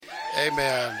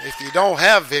Amen. If you don't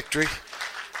have victory,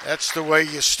 that's the way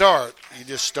you start. You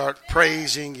just start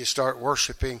praising, you start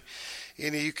worshiping.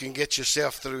 You can get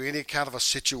yourself through any kind of a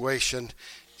situation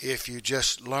if you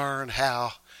just learn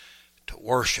how to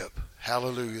worship.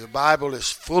 Hallelujah. The Bible is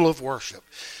full of worship.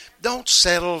 Don't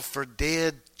settle for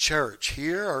dead church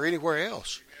here or anywhere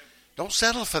else. Don't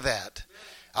settle for that.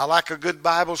 I like a good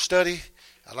Bible study.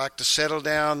 I like to settle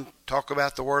down, talk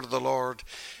about the word of the Lord.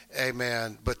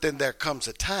 Amen. But then there comes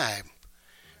a time,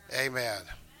 amen,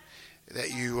 that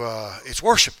it's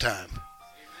worship time.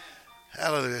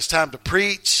 Hallelujah. It's time to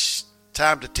preach,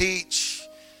 time to teach,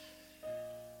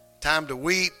 time to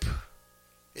weep,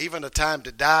 even a time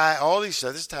to die. All these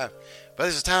things. This time. But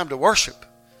there's a time to worship.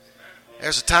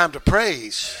 There's a time to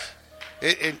praise.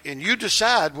 And you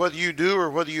decide whether you do or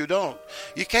whether you don't.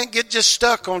 You can't get just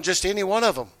stuck on just any one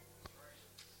of them.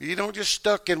 You don't just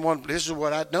stuck in one. This is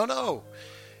what no.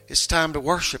 It's time to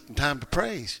worship and time to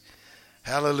praise.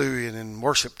 Hallelujah. And in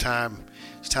worship time,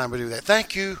 it's time to do that.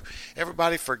 Thank you,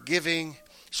 everybody, for giving,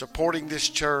 supporting this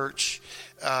church.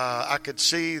 I could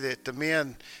see that the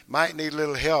men might need a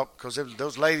little help because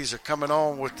those ladies are coming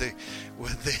on with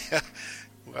the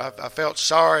I felt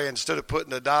sorry. Instead of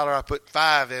putting $1, I put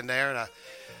 5 in there. And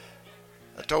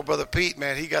I told Brother Pete,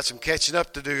 man, he got some catching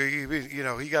up to do.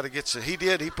 He got to get some. He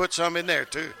did. He put some in there,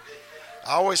 too.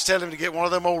 I always tell him to get one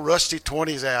of them old rusty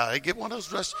 20s out. He get one of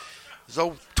those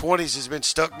old 20s has been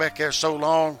stuck back there so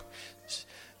long.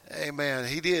 Amen.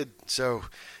 He did. So,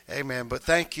 amen. But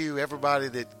thank you, everybody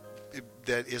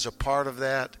that is a part of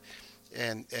that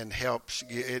and helps.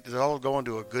 It's all going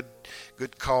to a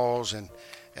good cause. And,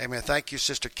 amen. Thank you,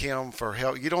 Sister Kim, for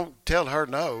help. You don't tell her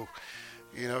no.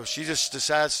 She just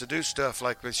decides to do stuff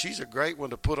like that. She's a great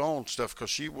one to put on stuff because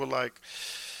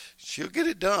she'll get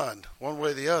it done one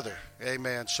way or the other.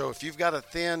 Amen. So if you've got a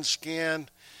thin skin,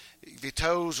 if your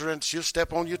toes are in, she'll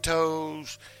step on your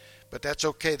toes, but that's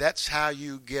okay. That's how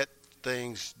you get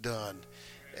things done.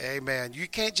 Amen. You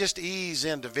can't just ease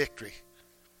into victory.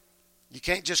 You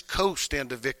can't just coast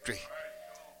into victory.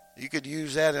 You could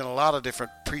use that in a lot of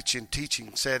different preaching,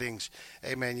 teaching settings.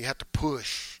 Amen. You have to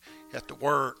push. You have to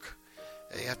work.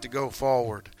 You have to go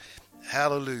forward.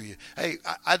 Hallelujah. Hey,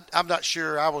 I'm not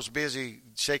sure. I was busy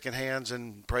shaking hands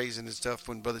and praising and stuff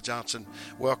when Brother Johnson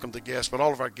welcomed the guests, but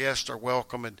all of our guests are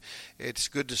welcome, and it's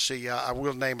good to see you. I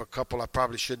will name a couple. I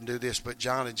probably shouldn't do this, but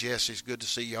John and Jesse, it's good to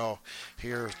see y'all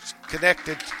here. It's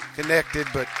connected,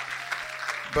 but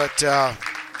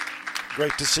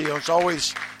great to see you. It's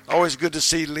always good to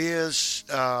see Liz,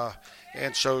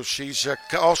 and so she's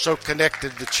also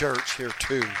connected to church here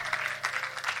too.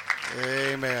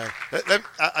 Amen.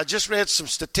 I just read some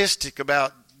statistic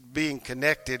about being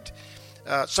connected.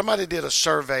 Somebody did a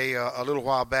survey a little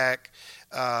while back,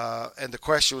 and the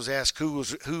question was asked,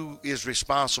 who is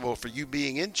responsible for you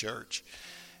being in church?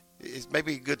 It's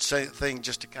maybe a good thing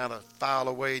just to kind of file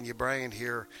away in your brain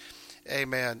here.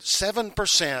 Amen.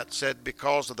 7% said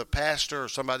because of the pastor or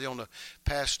somebody on the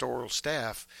pastoral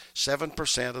staff.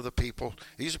 7% of the people,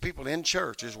 these are people in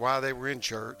church, is why they were in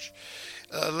church.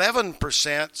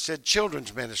 11% said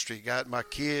children's ministry, got my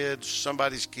kids,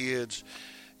 somebody's kids,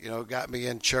 got me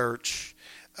in church.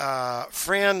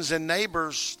 Friends and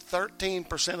neighbors,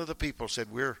 13% of the people said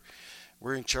we're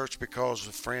in church because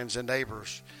of friends and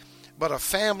neighbors. But a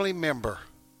family member,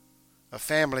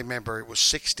 it was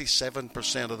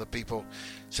 67% of the people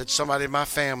said somebody in my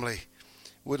family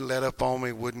wouldn't let up on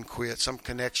me, wouldn't quit, some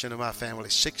connection to my family.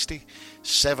 67%.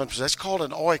 That's called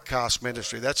an oikos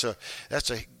ministry. That's a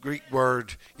Greek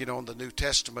word, in the New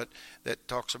Testament that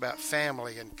talks about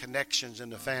family and connections in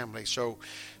the family. So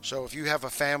if you have a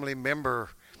family member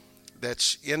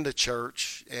that's in the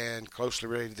church and closely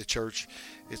related to the church,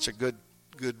 it's a good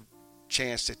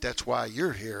chance that's why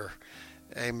you're here.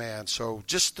 Amen. So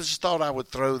just thought I would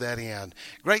throw that in.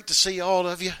 Great to see all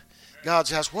of you.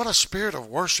 God's house. What a spirit of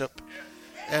worship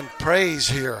and praise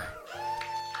here.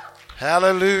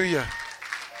 Hallelujah.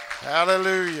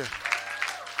 Hallelujah.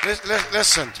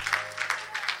 Listen.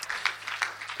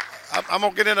 I'm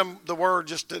going to get into the word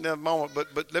just in a moment,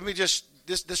 but let me just,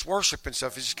 this worship and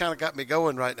stuff, it just kind of got me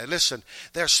going right now. Listen,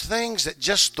 there's things that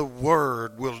just the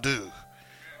word will do.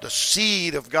 The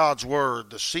seed of God's word,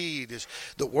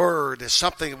 the word is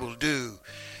something it will do.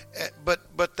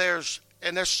 But there's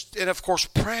of course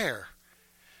prayer.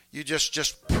 You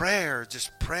just prayer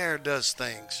does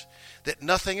things that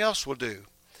nothing else will do.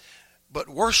 But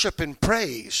worship and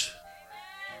praise,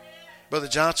 Brother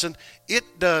Johnson,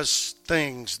 it does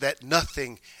things that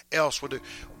nothing else will do.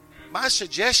 My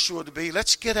suggestion would be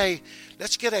let's get a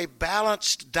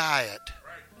balanced diet.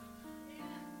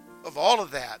 of all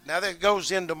of that. Now that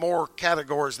goes into more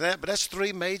categories than that, but that's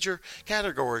three major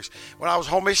categories. When I was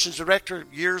home missions director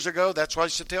years ago, that's what I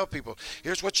used to tell people.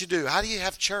 Here's what you do. How do you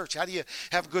have church? How do you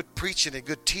have good preaching and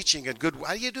good teaching and good,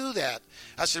 how do you do that?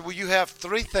 I said, well, you have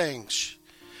three things.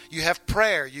 You have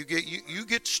prayer. You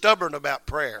get stubborn about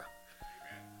prayer.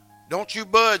 Don't you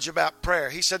budge about prayer.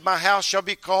 He said, my house shall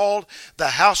be called the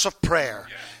house of prayer.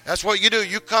 That's what you do.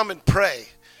 You come and pray.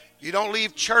 You don't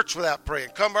leave church without praying.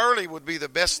 Come early would be the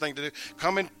best thing to do.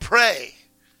 Come and pray.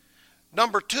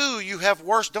 Number two, you have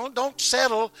worse. Don't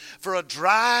settle for a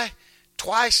dry,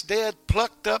 twice dead,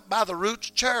 plucked up by the roots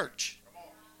church.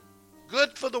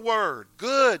 Good for the word.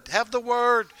 Good. Have the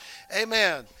word.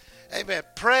 Amen. Amen.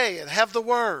 Pray and have the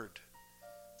word.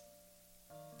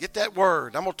 Get that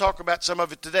word. I'm going to talk about some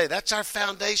of it today. That's our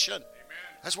foundation. Amen.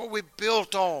 That's what we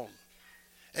built on.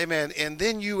 Amen. And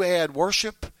then you add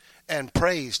worship and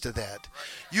praise to that.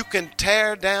 You can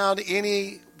tear down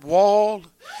any wall.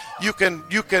 You can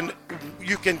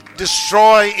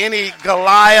destroy any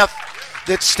Goliath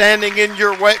that's standing in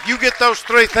your way. You get those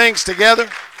three things together.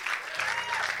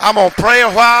 I'm going to pray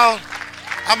a while.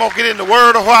 I'm going to get in the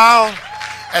word a while.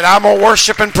 And I'm going to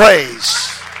worship and praise.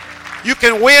 You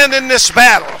can win in this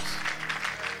battle.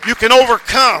 You can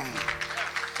overcome.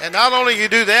 And not only you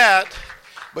do that,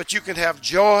 but you can have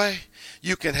joy.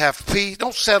 You can have peace.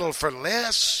 Don't settle for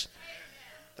less.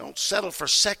 Don't settle for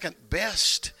second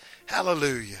best.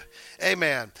 Hallelujah.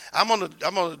 Amen. I'm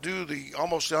gonna do the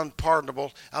almost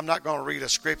unpardonable. I'm not going to read a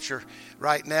scripture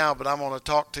right now, but I'm going to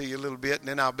talk to you a little bit, and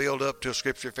then I'll build up to a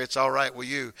scripture if it's all right with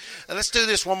you. And let's do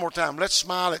this one more time. Let's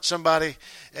smile at somebody.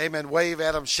 Amen. Wave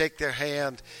at them, shake their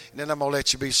hand, and then I'm going to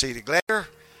let you be seated. Glad.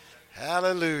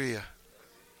 Hallelujah.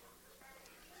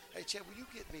 Hey, Chad, will you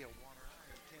get me a water?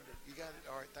 You got it?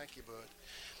 All right. Thank you, bud.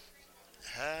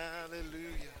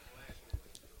 Hallelujah.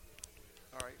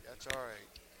 All right. That's all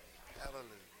right. Hallelujah.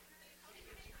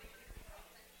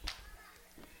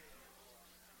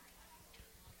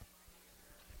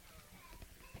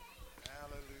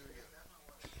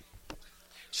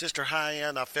 Sister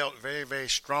Hyann, I felt very, very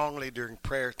strongly during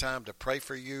prayer time to pray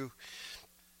for you.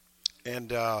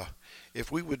 And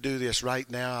if we would do this right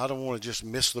now, I don't want to just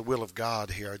miss the will of God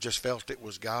here. I just felt it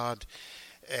was God.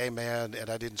 Amen. And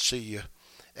I didn't see you.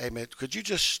 Amen. Could you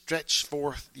just stretch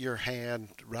forth your hand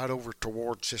right over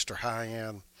toward Sister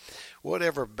Hyann?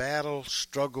 Whatever battle,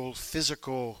 struggle,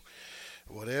 physical,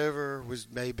 whatever was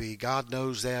maybe, God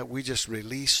knows that. We just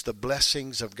release the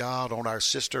blessings of God on our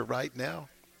sister right now.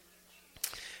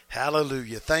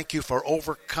 Hallelujah. Thank you for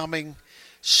overcoming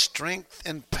strength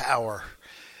and power.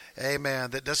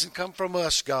 Amen. That doesn't come from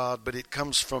us, God, but it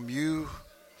comes from you.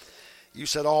 You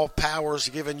said all power is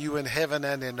given you in heaven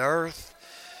and in earth.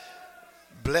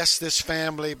 Bless this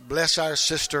family. Bless our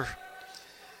sister.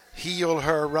 Heal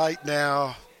her right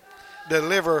now.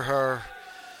 Deliver her.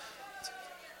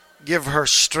 Give her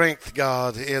strength,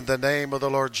 God, in the name of the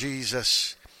Lord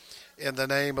Jesus. In the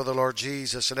name of the Lord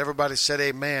Jesus. And everybody said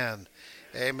amen.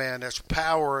 Amen. There's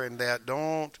power in that.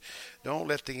 Don't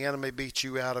let the enemy beat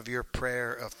you out of your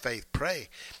prayer of faith. Pray.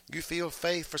 You feel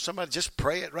faith for somebody, just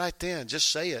pray it right then. Just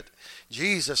say it. In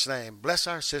Jesus' name. Bless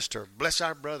our sister. Bless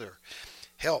our brother.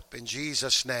 Help in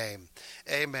Jesus' name.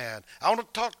 Amen. I want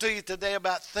to talk to you today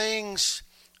about things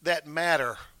that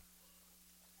matter.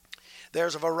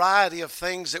 There's a variety of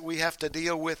things that we have to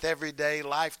deal with every day,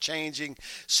 life-changing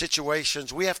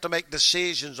situations. We have to make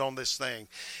decisions on this thing.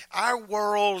 Our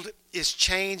world is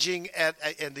changing and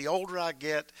the older I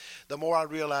get, the more I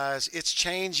realize it's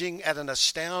changing at an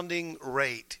astounding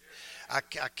rate. I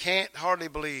can't hardly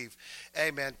believe,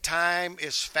 amen, time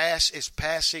is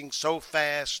passing so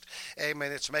fast,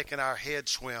 amen, it's making our head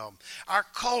swim. Our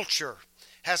culture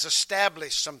has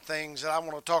established some things that I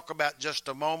want to talk about just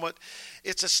a moment.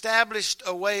 It's established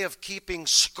a way of keeping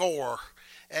score.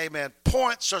 Amen.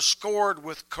 Points are scored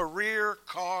with career,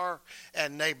 car,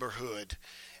 and neighborhood.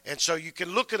 And so you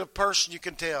can look at a person, you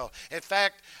can tell. In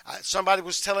fact, somebody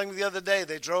was telling me the other day,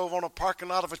 they drove on a parking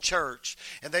lot of a church,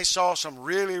 and they saw some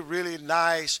really, really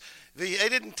nice. They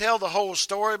didn't tell the whole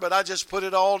story, but I just put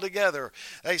it all together.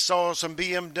 They saw some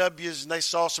BMWs, and they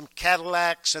saw some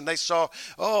Cadillacs, and they saw,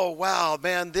 oh, wow,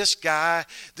 man, this guy,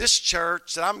 this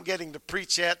church that I'm getting to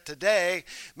preach at today,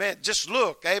 man, just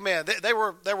look, amen. There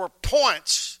were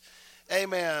points,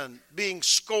 amen, being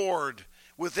scored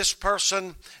with this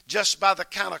person just by the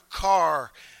kind of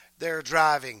car they're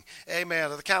driving.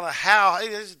 Amen. The kind of how,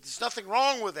 there's nothing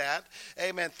wrong with that.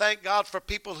 Amen. Thank God for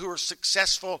people who are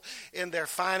successful in their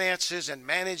finances and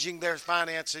managing their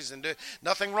finances, and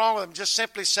nothing wrong with them. Just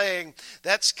simply saying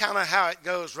that's kind of how it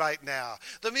goes right now.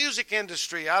 The music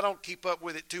industry, I don't keep up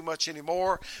with it too much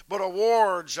anymore, but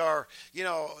awards are,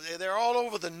 they're all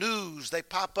over the news. They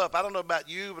pop up. I don't know about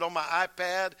you, but on my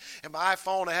iPad and my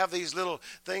iPhone, I have these little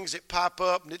things that pop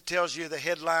up, and it tells you the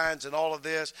headlines and all of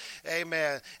this.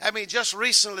 Amen. I mean, just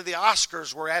recently the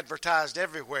Oscars were advertised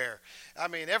everywhere. I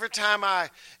mean, every time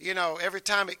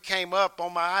it came up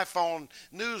on my iPhone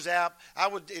news app,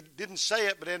 it didn't say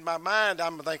it, but in my mind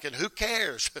I'm thinking, who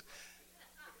cares?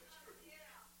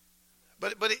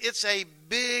 But it's a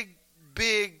big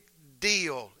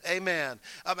deal. Amen.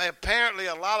 I mean, apparently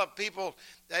a lot of people,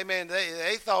 amen,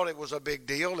 they thought it was a big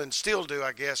deal and still do,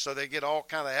 I guess. So they get all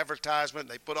kind of advertisement.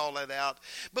 They put all that out.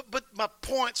 But my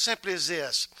point simply is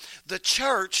this. The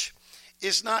church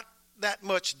is not that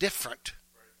much different.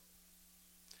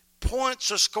 Points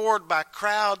are scored by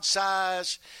crowd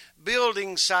size,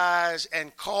 building size,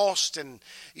 and cost, and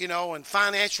and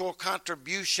financial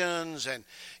contributions, and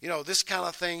this kind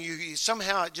of thing. You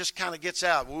somehow it just kind of gets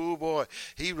out. Oh boy,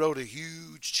 he wrote a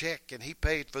huge check and he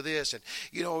paid for this, and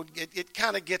it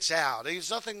kind of gets out.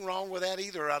 There's nothing wrong with that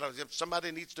either. If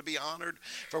somebody needs to be honored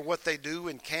for what they do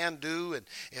and can do, and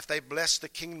if they bless the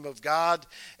kingdom of God,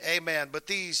 amen. But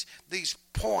these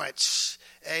points,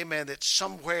 amen, that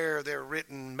somewhere they're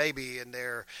written maybe, and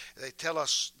they tell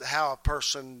us how a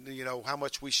person, how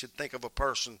much we should think of a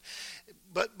person.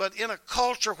 But in a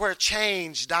culture where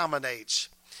change dominates,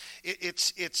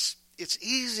 it's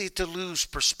easy to lose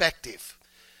perspective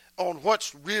on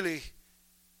what's really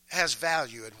has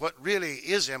value and what really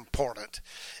is important.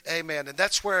 Amen. And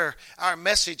that's where our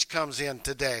message comes in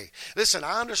today. Listen,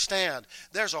 I understand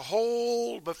there's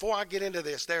before I get into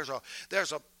this, there's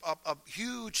a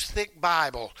huge thick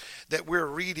Bible that we're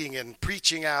reading and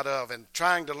preaching out of and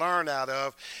trying to learn out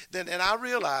of. And I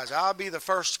realize, I'll be the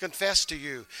first to confess to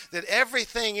you, that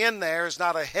everything in there is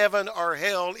not a heaven or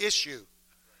hell issue.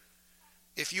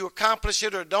 If you accomplish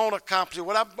it or don't accomplish it,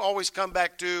 what I've always come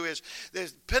back to is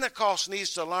Pentecost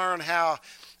needs to learn how,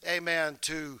 amen,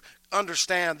 to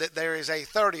understand that there is a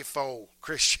 30-fold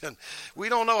Christian. We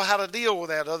don't know how to deal with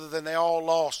that other than they all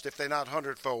lost if they're not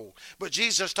 100-fold. But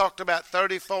Jesus talked about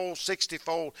 30-fold,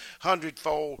 60-fold,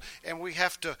 100-fold, and we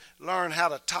have to learn how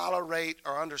to tolerate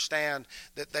or understand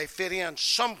that they fit in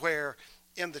somewhere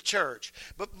in the church.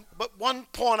 But one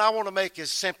point I want to make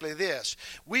is simply this.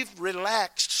 We've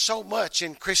relaxed so much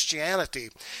in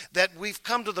Christianity that we've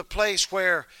come to the place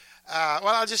where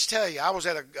I'll just tell you, I was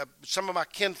at some of my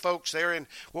kin folks there in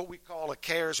what we call a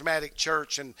charismatic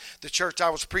church, and the church I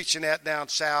was preaching at down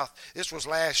south, this was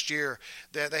last year,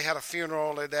 they had a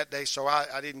funeral that day, so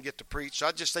I didn't get to preach.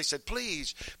 So they said,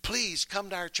 please come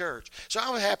to our church. So I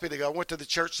was happy to go. I went to the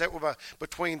church that was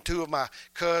between two of my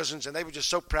cousins, and they were just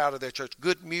so proud of their church.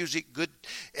 Good music,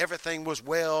 everything was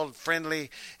well, friendly,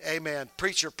 amen.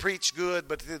 Preacher preached good,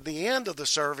 but at the end of the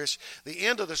service,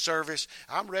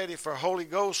 I'm ready for Holy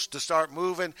Ghost to start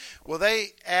moving. Well, they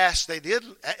did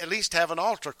at least have an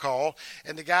altar call,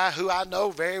 and the guy who I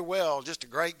know very well, just a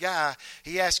great guy,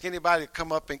 he asked anybody to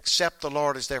come up and accept the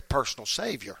Lord as their personal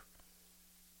Savior.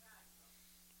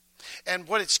 And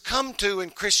what it's come to in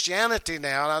Christianity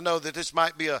now, and I know that this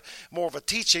might be more of a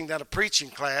teaching than a preaching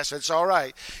class, it's all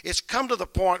right. It's come to the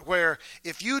point where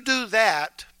if you do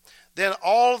that, then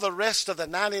all the rest of the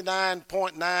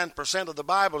 99.9% of the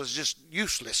Bible is just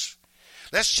useless.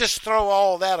 Let's just throw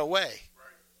all that away.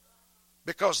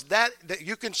 Because that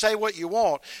you can say what you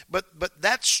want, but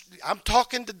I'm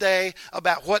talking today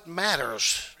about what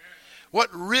matters. What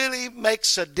really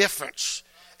makes a difference.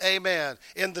 Amen.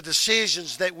 In the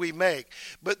decisions that we make.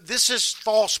 But this is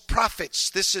false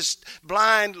prophets. This is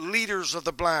blind leaders of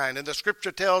the blind. And the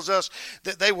scripture tells us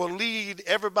that they will lead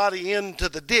everybody into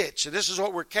the ditch. And this is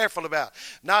what we're careful about.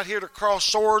 Not here to cross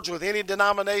swords with any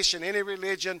denomination, any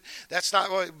religion. That's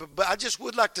not what, but I just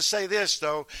would like to say this,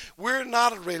 though. We're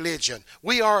not a religion.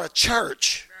 We are a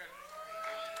church.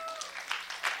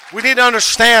 We need to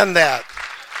understand that.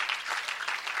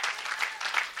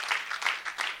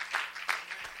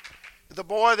 The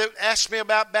boy that asked me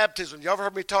about baptism, you ever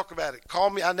heard me talk about it?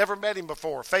 Called me. I never met him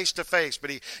before, face to face, but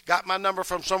he got my number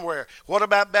from somewhere. What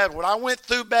about baptism? When I went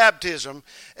through baptism,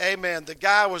 amen, the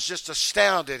guy was just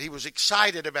astounded. He was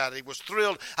excited about it. He was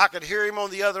thrilled. I could hear him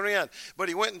on the other end. But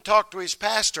he went and talked to his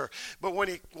pastor. But when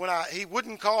he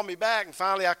wouldn't call me back, and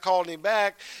finally I called him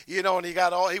back, and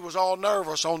he was all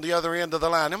nervous on the other end of the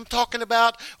line. I'm talking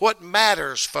about what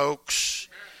matters, folks.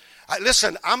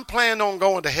 Listen, I'm planning on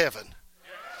going to heaven.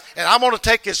 And I'm going to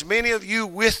take as many of you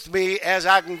with me as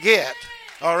I can get.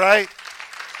 All right?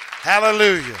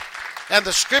 Hallelujah. And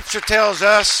the scripture tells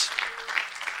us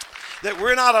that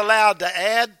we're not allowed to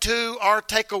add to or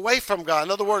take away from God.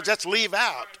 In other words, that's leave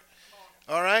out.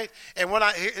 All right? And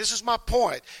this is my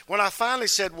point. When I finally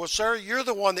said, well, sir, you're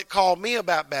the one that called me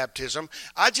about baptism.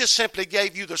 I just simply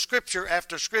gave you the scripture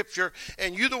after scripture,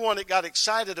 and you're the one that got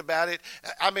excited about it.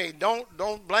 I mean,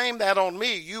 don't blame that on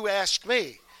me. You asked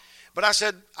me. But I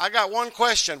said, I got one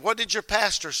question. What did your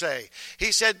pastor say?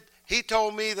 He said, he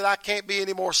told me that I can't be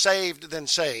any more saved than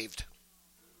saved.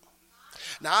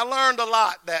 Now, I learned a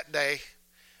lot that day.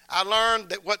 I learned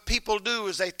that what people do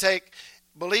is they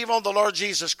believe on the Lord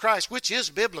Jesus Christ, which is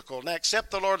biblical. Now,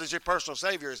 accept the Lord as your personal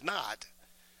Savior is not.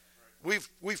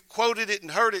 We've quoted it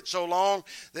and heard it so long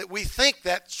that we think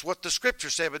that's what the Scripture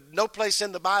said, but no place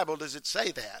in the Bible does it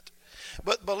say that.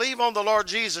 But believe on the Lord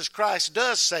Jesus Christ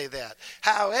does say that.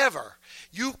 However,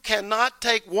 you cannot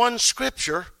take one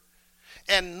Scripture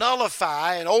and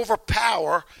nullify and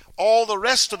overpower all the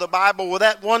rest of the Bible with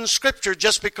that one Scripture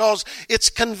just because it's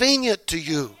convenient to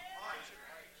you.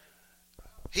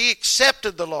 He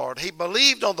accepted the Lord. He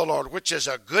believed on the Lord, which is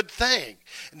a good thing.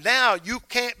 Now you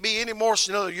can't be any more,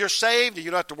 you're saved and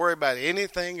you don't have to worry about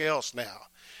anything else now.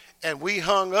 And we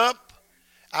hung up.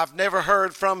 I've never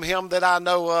heard from him that I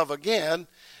know of again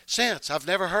since. I've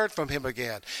never heard from him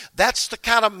again. That's the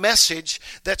kind of message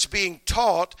that's being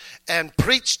taught and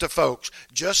preached to folks.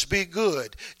 Just be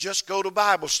good. Just go to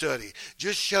Bible study.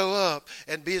 Just show up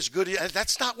and be as good.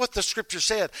 That's not what the Scripture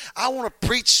said. I want to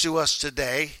preach to us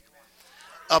today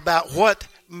about what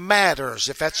matters,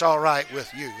 if that's all right with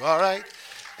you. All right?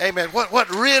 Amen. What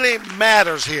really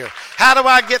matters here? How do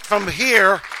I get from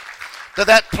here to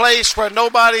that place where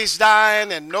nobody's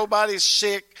dying and nobody's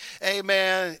sick?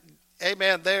 Amen.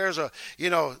 Amen. There's the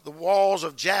walls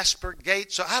of Jasper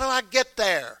Gate. So how do I get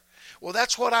there? Well,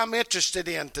 that's what I'm interested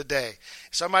in today.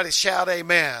 Somebody shout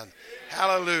amen. Amen.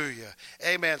 Hallelujah.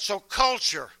 Amen. So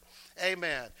culture.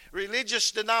 Amen.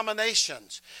 Religious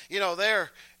denominations.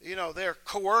 They're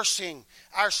coercing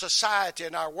our society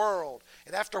and our world.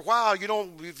 And after a while,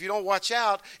 if you don't watch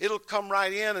out, it'll come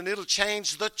right in and it'll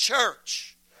change the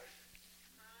church.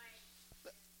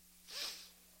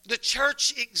 The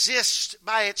church exists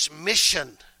by its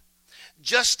mission,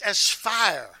 just as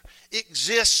fire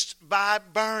exists by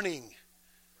burning.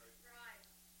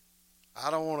 I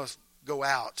don't want to go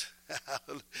out.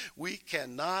 We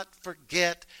cannot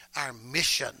forget our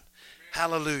mission.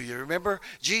 Hallelujah. Remember,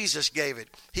 Jesus gave it.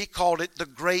 He called it the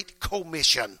Great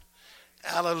Commission.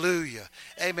 Hallelujah.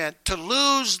 Amen. To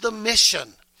lose the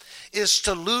mission is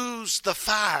to lose the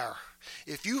fire.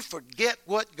 If you forget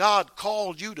what God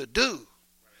called you to do,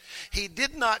 He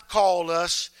did not call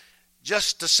us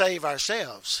just to save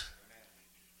ourselves.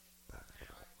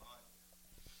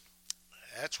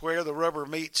 That's where the rubber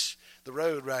meets the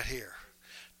road right here.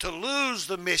 To lose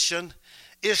the mission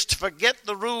is to forget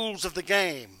the rules of the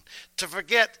game, to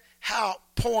forget how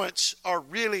points are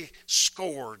really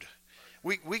scored.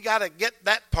 We got to get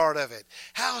that part of it.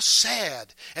 How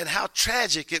sad and how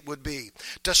tragic it would be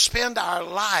to spend our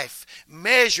life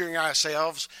measuring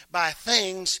ourselves by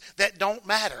things that don't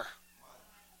matter.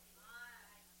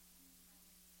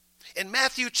 In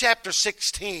Matthew chapter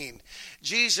 16,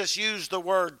 Jesus used the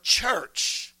word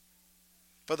church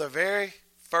for the very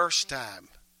first time.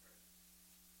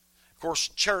 Of course,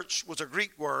 church was a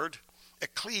Greek word,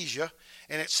 ecclesia,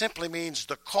 and it simply means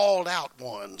the called out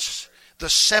ones, the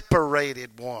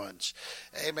separated ones.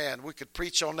 Amen. We could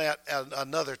preach on that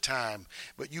another time,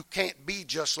 but you can't be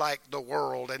just like the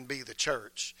world and be the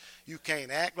church. You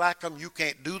can't act like them. You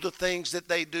can't do the things that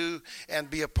they do and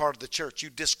be a part of the church.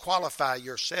 You disqualify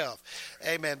yourself.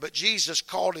 Amen. But Jesus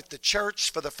called it the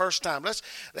church for the first time.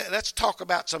 Let's talk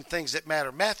about some things that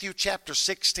matter. Matthew chapter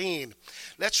 16.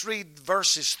 Let's read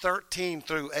verses 13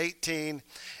 through 18.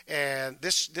 And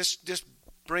this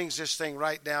brings this thing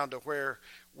right down to where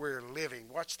we're living.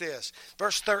 Watch this.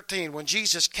 Verse 13, when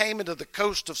Jesus came into the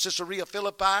coast of Caesarea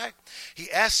Philippi, he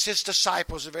asked his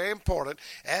disciples, very important,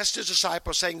 asked his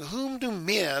disciples, saying, whom do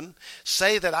men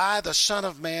say that I, the Son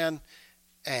of Man,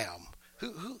 am?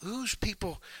 Who's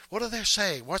people, what are they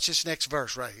saying? Watch this next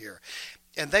verse right here.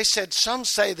 And they said, some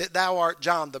say that thou art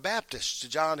John the Baptist. So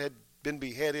John had been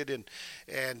beheaded, and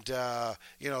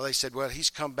they said, well, he's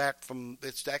come back from,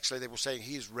 it's actually they were saying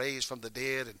he's raised from the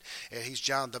dead, and he's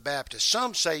John the Baptist.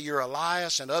 Some say you're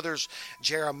Elias, and others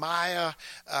Jeremiah,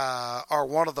 or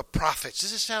one of the prophets.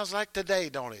 This sounds like today,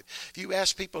 don't it? If you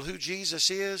ask people who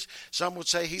Jesus is, some would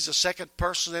say he's a second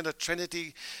person in a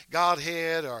Trinity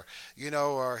Godhead, or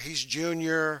he's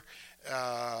Junior.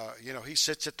 He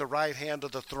sits at the right hand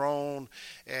of the throne,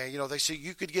 and they say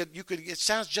it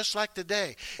sounds just like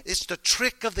today. It's the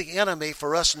trick of the enemy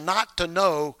for us not to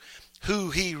know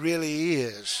who he really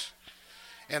is.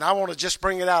 And I want to just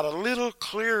bring it out a little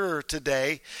clearer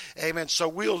today, amen, so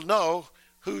we'll know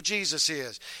who Jesus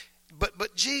is.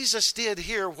 But Jesus did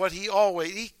here what he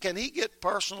always, can he get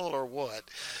personal or what?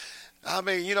 I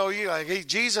mean,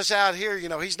 Jesus out here,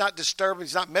 he's not disturbing,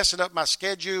 he's not messing up my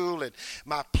schedule and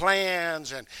my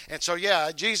plans. And so,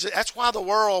 Jesus, that's why the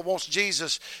world wants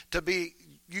Jesus to be,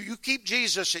 you keep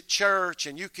Jesus at church,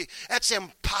 and that's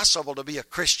impossible to be a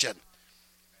Christian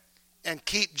and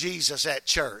keep Jesus at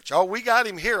church. Oh, we got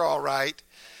him here all right.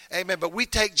 Amen. But we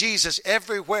take Jesus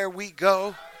everywhere we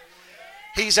go.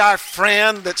 He's our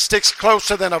friend that sticks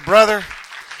closer than a brother.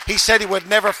 He said he would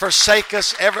never forsake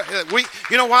us ever.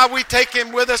 You know why we take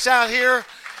him with us out here?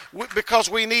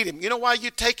 Because we need him. You know why you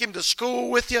take him to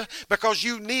school with you? Because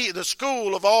you need the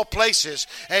school of all places.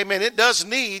 Amen. It does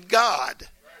need God.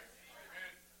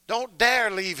 Don't dare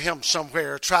leave him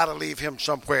somewhere or try to leave him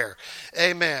somewhere.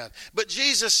 Amen. But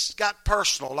Jesus got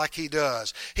personal like he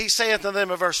does. He saith to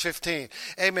them in verse 15,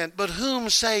 amen, but whom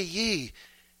say ye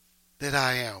that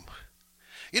I am?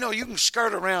 You can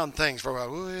skirt around things for a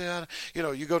while.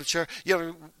 You go to church.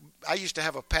 I used to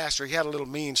have a pastor. He had a little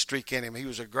mean streak in him. He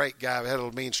was a great guy. He had a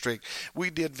little mean streak. We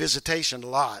did visitation a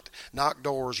lot, knock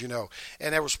doors,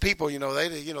 and there was people,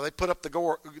 they put up the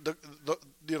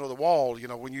wall,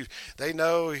 when they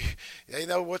know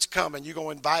what's coming. You go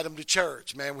invite them to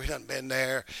church. Man, we done been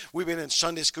there. We've been in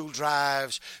Sunday school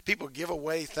drives. People give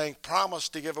away things, promise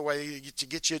to give away to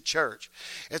get you at church.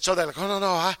 And so they're like, oh,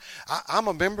 no, I'm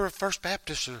a member of First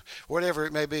Baptist or whatever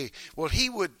it may be. Well,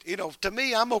 he would, to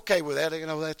me, I'm okay with that.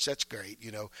 That's great,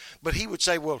 But he would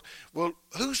say, well,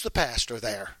 who's the pastor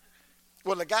there?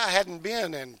 Well, the guy hadn't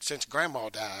been in since Grandma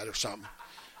died or something,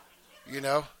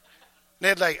 And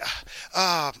they'd like,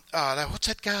 now what's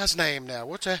that guy's name now?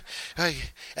 What's that?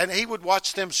 And he would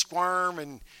watch them squirm,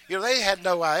 and they had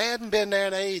no idea. They hadn't been there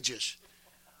in ages.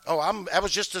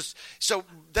 So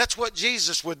that's what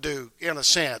Jesus would do in a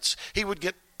sense. He would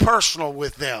get personal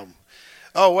with them.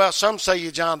 Oh, well, some say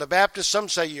you're John the Baptist, some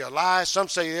say you're Elias, some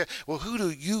say you're... Well, who do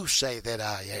you say that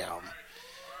I am?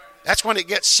 That's when it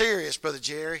gets serious, Brother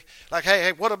Jerry. Like,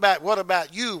 hey, what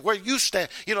about you? Where you stand?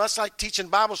 That's like teaching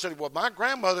Bible study. Well, my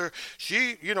grandmother,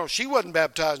 she wasn't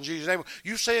baptized in Jesus' name.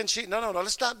 You saying she... No,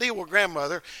 let's not deal with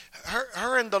grandmother.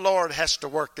 Her and the Lord has to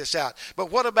work this out. But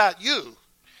what about you?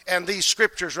 And these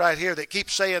scriptures right here that keep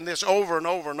saying this over and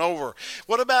over and over.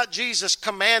 What about Jesus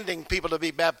commanding people to be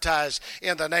baptized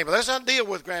in the name of? Let's not deal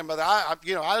with grandmother. I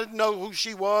didn't know who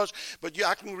she was, but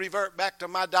I can revert back to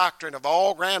my doctrine of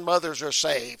all grandmothers are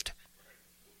saved.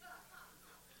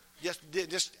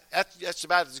 Just that's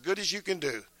about as good as you can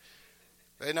do.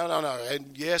 No.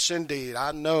 And yes, indeed,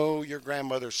 I know your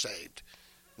grandmother's saved.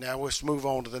 Now let's move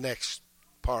on to the next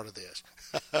part of this.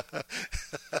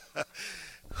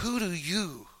 Who do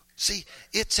you see?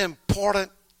 It's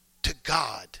important to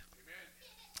God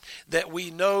that we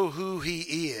know who he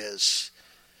is.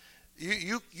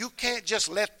 You can't just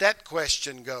let that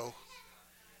question go.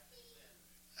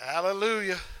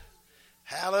 Hallelujah.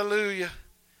 Hallelujah.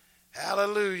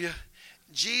 Hallelujah.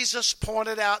 Jesus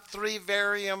pointed out three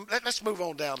very... Let's move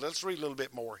on down. Let's read a little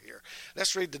bit more here.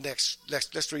 Let's read the next.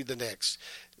 Let's read the next.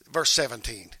 Verse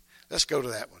 17. Let's go to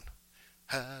that one.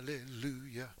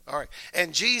 Hallelujah. All right.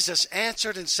 And Jesus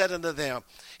answered and said unto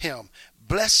him,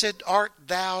 Blessed art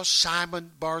thou,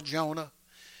 Simon Bar-Jonah,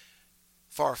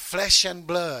 for flesh and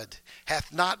blood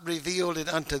hath not revealed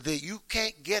it unto thee. You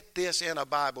can't get this in a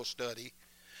Bible study.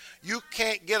 You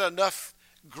can't get enough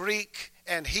Greek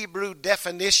and Hebrew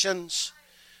definitions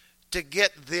to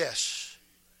get this.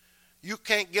 You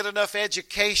can't get enough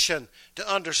education to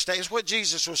understand. It's what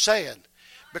Jesus was saying.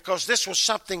 Because this was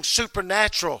something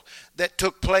supernatural that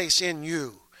took place in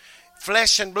you.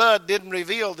 Flesh and blood didn't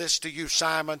reveal this to you,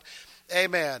 Simon.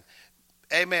 Amen.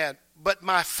 Amen. But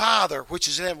my Father, which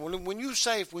is in heaven. When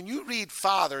you read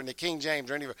Father in the King James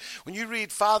or anywhere, when you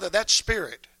read Father, that's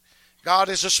spirit. God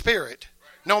is a spirit.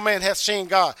 No man hath seen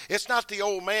God. It's not the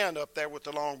old man up there with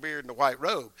the long beard and the white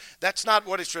robe. That's not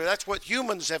what it's. That's what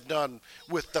humans have done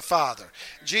with the Father.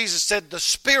 Jesus said the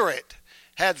Spirit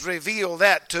has revealed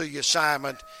that to you,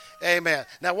 Simon. Amen.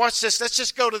 Now watch this. Let's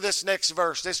just go to this next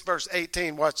verse. This verse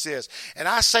 18. Watch this. And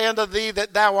I say unto thee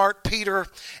that thou art Peter,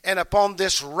 and upon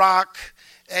this rock,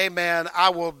 amen, I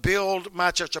will build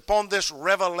my church upon this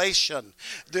revelation,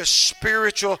 this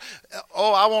spiritual.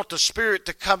 Oh, I want the Spirit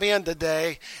to come in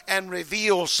today and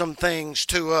reveal some things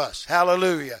to us.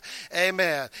 Hallelujah.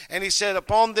 Amen. And he said,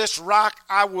 upon this rock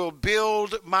I will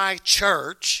build my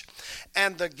church,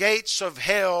 and the gates of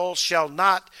hell shall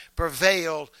not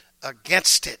prevail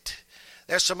against it.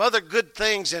 There's some other good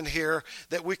things in here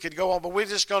that we could go on, but we're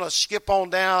just going to skip on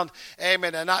down,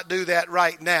 amen, and not do that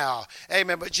right now.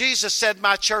 Amen. But Jesus said,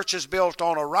 my church is built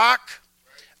on a rock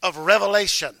of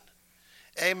revelation.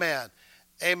 Amen.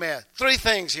 Amen. Three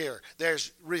things here.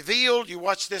 There's revealed. You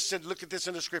watch this and look at this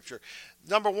in the scripture.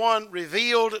 Number one,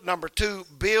 revealed. Number two,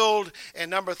 build.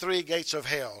 And number three, gates of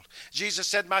hell. Jesus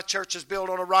said, my church is built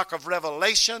on a rock of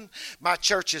revelation. My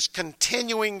church is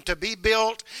continuing to be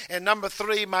built. And number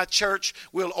three, my church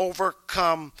will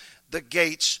overcome the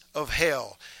gates of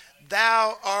hell.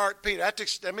 Thou art Peter.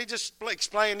 Let me just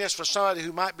explain this for somebody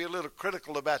who might be a little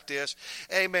critical about this.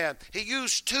 Amen. He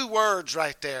used two words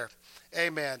right there.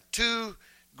 Amen. Two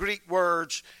Greek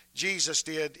words Jesus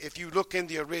did, if you look in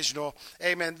the original.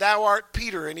 Amen. Thou art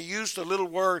Peter. And he used a little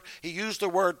word. He used the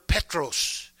word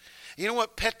Petros. You know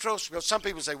what Petros? Well, some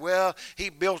people say, well, he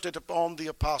built it upon the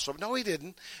apostle. No, he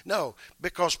didn't. No,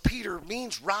 because Peter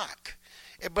means rock.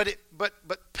 But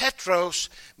Petros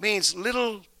means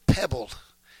little pebble.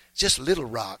 Just little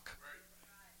rock.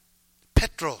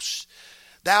 Petros.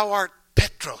 Thou art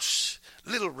Petros.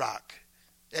 Little rock.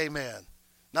 Amen.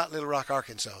 Not Little Rock,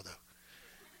 Arkansas, though.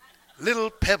 Little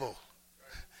pebble.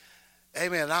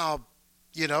 Amen.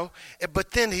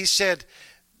 But then he said,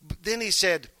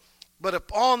 but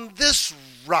upon this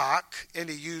rock, and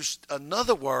he used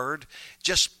another word,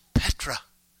 just Petra.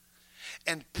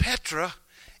 And Petra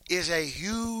is a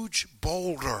huge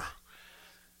boulder.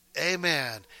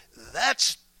 Amen.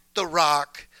 That's the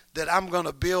rock that I'm going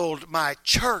to build my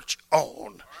church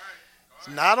on.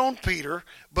 Not on Peter,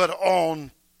 but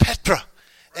on Petra.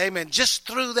 Amen. Just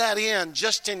threw that in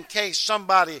just in case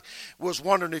somebody was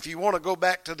wondering. If you want to go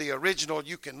back to the original,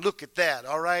 you can look at that.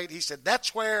 All right. He said,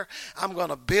 that's where I'm going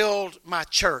to build my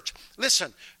church.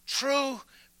 Listen, true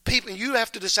people, you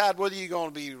have to decide whether you're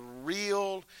going to be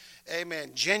real,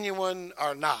 amen, genuine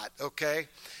or not. Okay.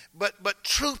 But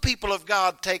true people of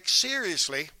God take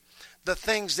seriously the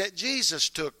things that Jesus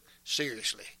took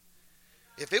seriously.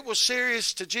 If it was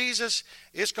serious to Jesus,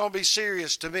 it's going to be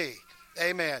serious to me.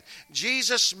 Amen.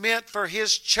 Jesus meant for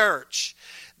his church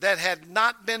that had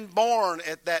not been born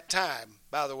at that time,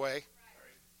 by the way.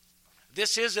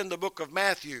 This is in the book of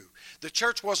Matthew. The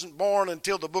church wasn't born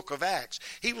until the book of Acts.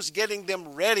 He was getting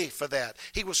them ready for that.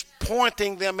 He was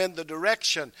pointing them in the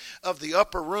direction of the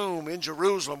upper room in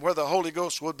Jerusalem where the Holy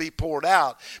Ghost would be poured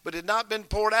out. But it had not been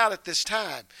poured out at this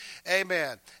time.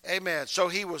 Amen. Amen. So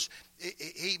he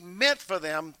meant for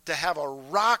them to have a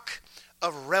rock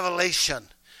of revelation.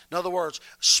 In other words,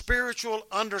 spiritual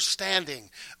understanding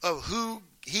of who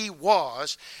he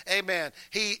was. Amen.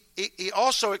 He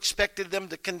also expected them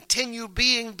to continue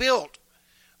being built.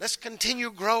 Let's continue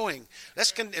growing.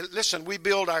 Listen, we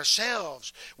build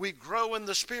ourselves. We grow in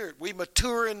the Spirit. We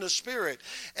mature in the Spirit.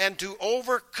 And to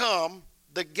overcome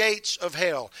the gates of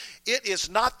hell. It is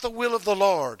not the will of the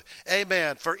Lord,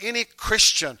 amen, for any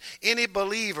Christian, any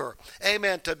believer,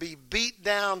 amen, to be beat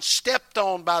down, stepped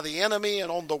on by the enemy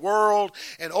and on the world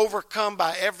and overcome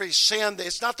by every sin.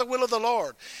 It's not the will of the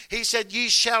Lord. He said, ye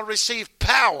shall receive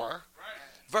power.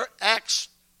 Right. Acts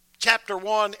chapter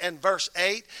 1 and verse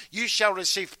 8, you shall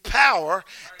receive power.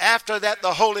 After that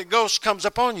the Holy Ghost comes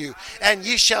upon you, and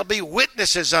ye shall be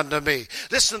witnesses unto me.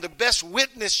 Listen, the best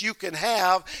witness you can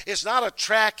have is not a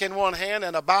tract in one hand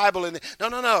and a Bible in the,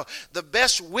 no. The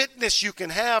best witness you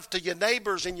can have to your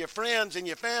neighbors and your friends and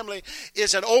your family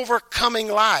is an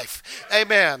overcoming life.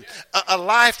 Amen. A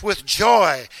life with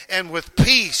joy and with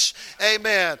peace.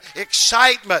 Amen.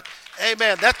 Excitement.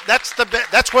 Amen.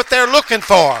 That's what they're looking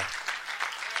for.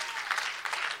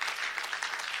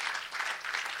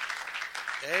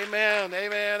 Amen,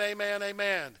 amen, amen,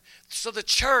 amen. So the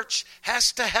church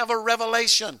has to have a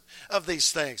revelation of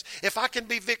these things. If I can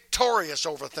be victorious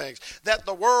over things that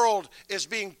the world is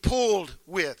being pulled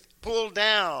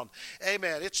down,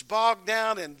 amen. It's bogged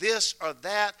down in this or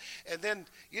that. And then,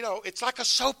 it's like a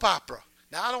soap opera.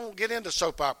 Now, I don't get into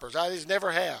soap operas. I just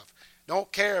never have.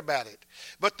 Don't care about it.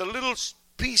 But the little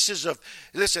pieces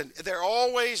listen, they're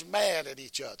always mad at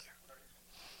each other.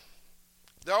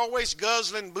 They're always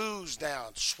guzzling booze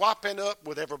down, swapping up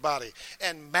with everybody,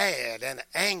 and mad and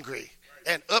angry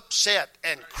and upset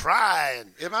and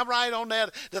crying. Am I right on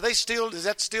that? Is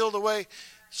that still the way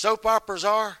soap operas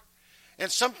are?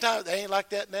 And sometimes they ain't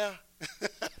like that now.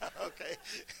 Okay.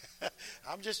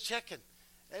 I'm just checking.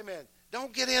 Amen.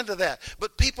 Don't get into that.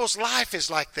 But people's life is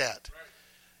like that.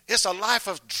 It's a life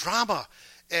of drama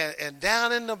and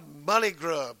down in the mully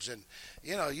grubs and,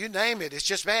 you name it. It's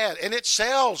just bad. And it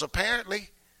sells, apparently.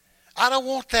 I don't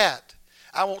want that.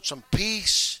 I want some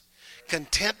peace,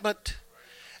 contentment.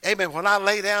 Amen. When I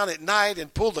lay down at night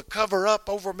and pull the cover up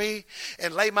over me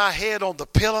and lay my head on the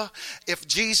pillow, if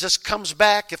Jesus comes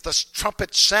back, if the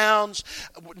trumpet sounds,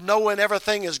 knowing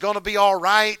everything is going to be all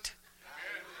right,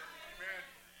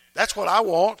 that's what I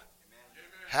want.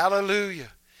 Hallelujah.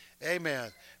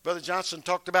 Amen. Brother Johnson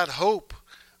talked about hope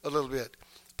a little bit.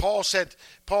 Paul said,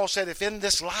 if in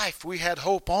this life we had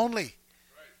hope only,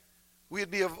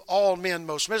 we'd be of all men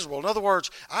most miserable. In other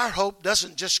words, our hope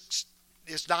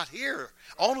it's not here,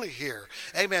 only here.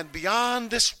 Amen.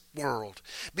 Beyond this world,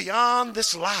 beyond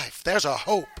this life, there's a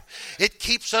hope. It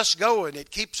keeps us going. It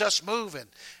keeps us moving.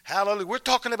 Hallelujah. We're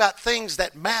talking about things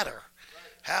that matter.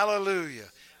 Hallelujah.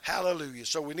 Hallelujah.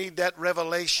 So we need that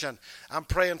revelation. I'm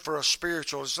praying for a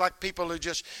spiritual. It's like people who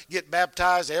just get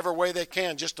baptized every way they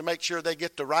can just to make sure they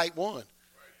get the right one.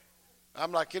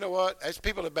 I'm like, you know what? It's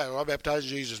people that I baptize in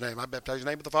Jesus' name. I baptize in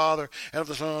the name of the Father and of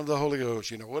the Son and of the Holy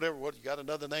Ghost. Whatever. What you got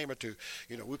another name or two.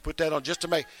 We put that on just to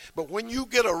make. But when you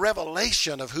get a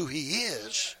revelation of who He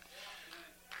is,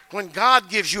 when God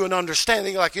gives you an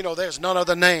understanding, like, there's none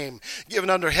other name given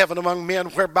under heaven among men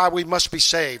whereby we must be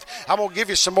saved. I'm going to give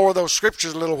you some more of those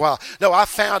scriptures in a little while. No, I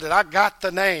found it. I got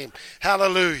the name.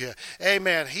 Hallelujah.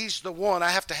 Amen. He's the one. I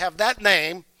have to have that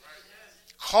name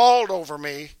called over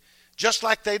me, just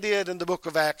like they did in the book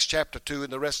of Acts chapter 2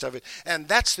 and the rest of it. And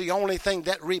that's the only thing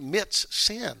that remits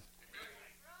sin.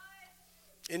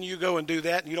 And you go and do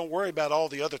that, and you don't worry about all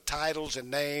the other titles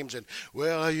and names. And,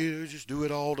 you just do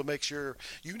it all to make sure.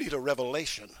 You need a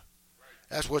revelation.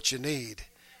 That's what you need.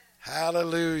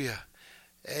 Hallelujah.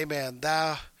 Amen.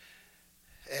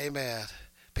 Amen.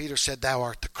 Peter said, thou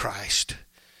art the Christ.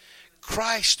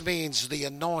 Christ means the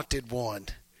anointed one.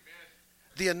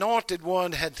 The anointed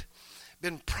one had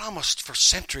been promised for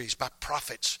centuries by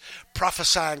prophets,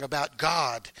 prophesying about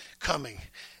God coming.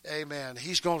 Amen.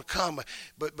 He's going to come.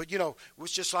 But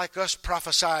it's just like us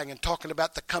prophesying and talking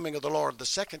about the coming of the Lord, the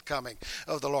second coming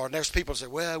of the Lord. And there's people that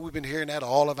say, we've been hearing that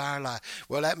all of our life.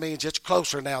 Well, that means it's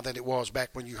closer now than it was back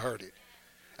when you heard it.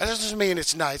 That doesn't mean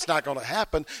it's not going to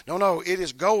happen. No, it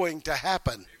is going to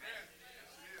happen.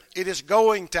 It is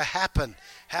going to happen.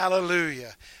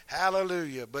 Hallelujah.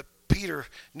 Hallelujah. But Peter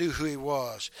knew who he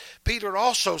was. Peter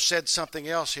also said something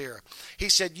else here. He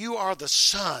said, you are the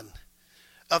Son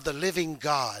of the living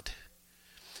God.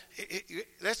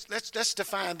 Let's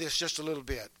define this just a little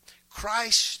bit.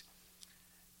 Christ,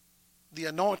 the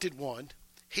anointed one,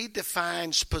 He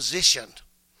defines position,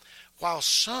 while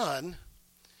Son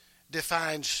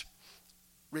defines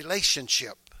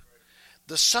relationship.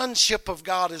 The sonship of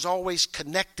God is always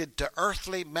connected to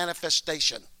earthly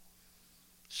manifestation.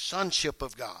 Sonship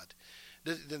of God.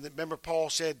 Remember, Paul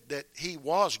said that He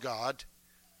was God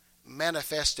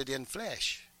manifested in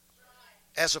flesh.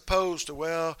 As opposed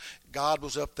to, God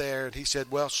was up there and He said,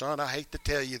 son, I hate to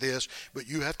tell you this, but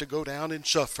you have to go down and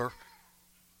suffer.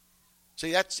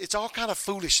 See, it's all kind of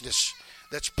foolishness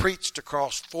that's preached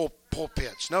across full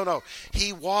pulpits. No.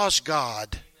 He was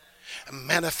God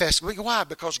manifest. Why?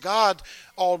 Because God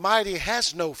Almighty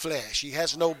has no flesh. He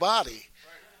has no body.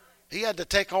 He had to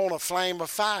take on a flame of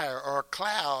fire or a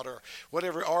cloud or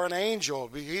whatever, or an angel.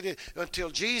 He did, until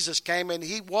Jesus came, and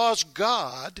He was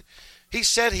God. He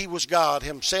said He was God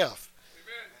Himself.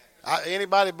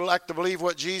 Anybody like to believe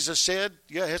what Jesus said?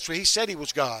 Yeah, that's what He said. He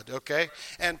was God, okay?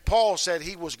 And Paul said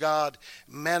He was God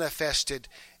manifested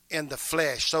in the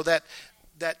flesh. So that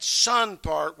Son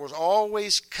part was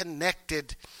always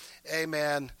connected,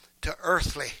 amen, to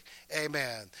earthly,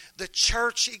 amen. The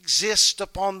church exists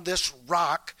upon this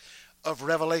rock of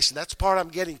revelation. That's the part I'm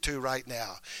getting to right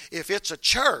now. If it's a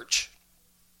church,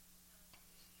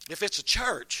 that's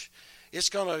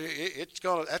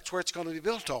where it's going to be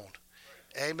built on.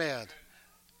 Amen.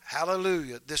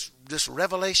 Hallelujah. This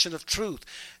revelation of truth,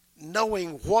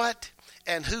 knowing what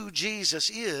and who Jesus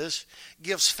is,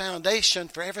 gives foundation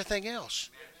for everything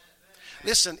else.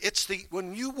 Listen,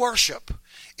 when you worship,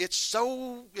 it's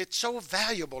so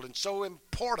valuable and so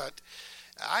important.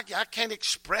 I can't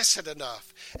express it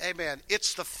enough. Amen.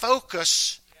 It's the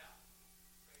focus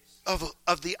of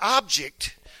the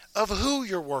object of who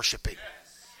you're worshiping.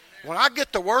 When I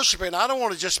get to worshiping, I don't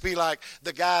want to just be like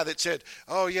the guy that said,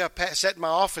 sat in my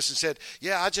office and said,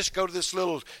 I just go to this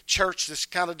little church that's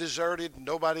kind of deserted and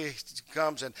nobody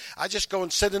comes, and I just go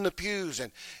and sit in the pews,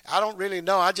 and I don't really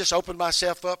know. I just open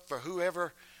myself up for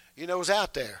whoever, is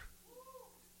out there.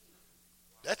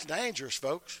 That's dangerous,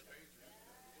 folks.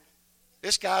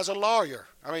 This guy's a lawyer.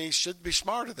 I mean, he should be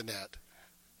smarter than that.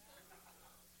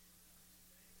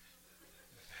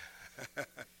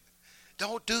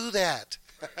 Don't do that.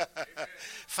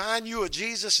 Find you a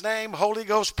Jesus name, Holy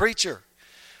Ghost preacher.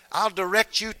 I'll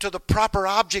direct you to the proper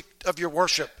object of your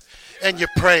worship and your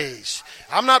praise.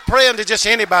 I'm not praying to just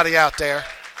anybody out there.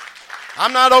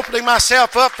 I'm not opening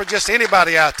myself up for just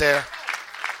anybody out there.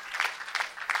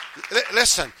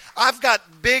 Listen, I've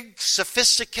got big,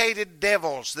 sophisticated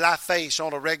devils that I face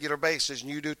on a regular basis,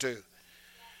 and you do too.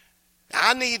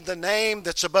 I need the name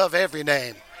that's above every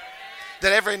name,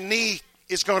 that every knee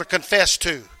is going to confess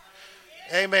to.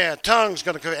 Amen. Tongue's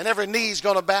going to confess, and every knee's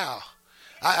going to bow.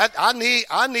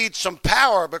 I need some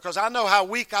power because I know how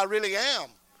weak I really am.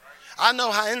 I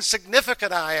know how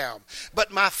insignificant I am.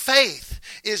 But my faith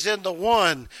is in the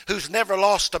one who's never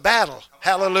lost a battle.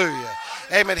 Hallelujah.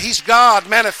 Amen. He's God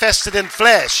manifested in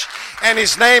flesh. And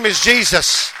his name is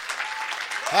Jesus.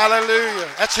 Hallelujah.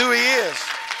 That's who he is.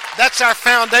 That's our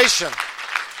foundation.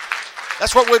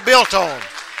 That's what we're built on.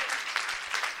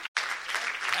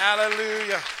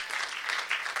 Hallelujah.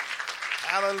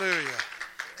 Hallelujah.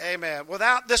 Amen.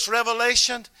 Without this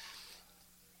revelation,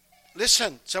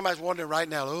 listen, somebody's wondering right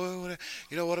now, oh,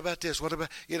 what about this? What about,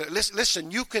 listen,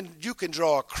 you can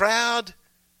draw a crowd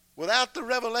without the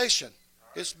revelation.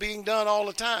 It's being done all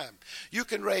the time. You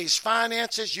can raise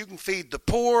finances. You can feed the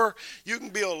poor. You can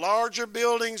build larger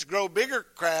buildings, grow bigger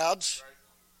crowds,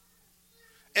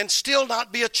 and still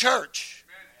not be a church.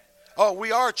 Oh,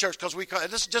 we are a church because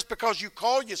this is just because you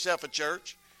call yourself a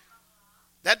church.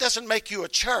 That doesn't make you a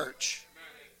church.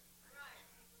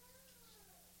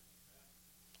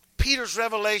 Peter's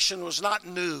revelation was not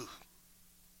new.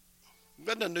 It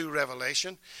wasn't a new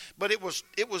revelation, but it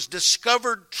was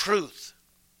discovered truth.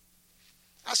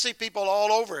 I see people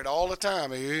all over it all the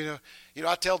time.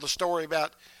 I tell the story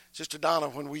about Sister Donna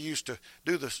when we used to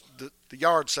do the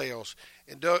yard sales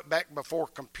and do it back before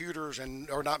computers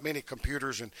or not many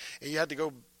computers, and you had to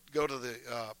go to the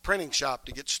printing shop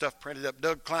to get stuff printed up.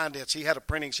 Doug Kleinditz, he had a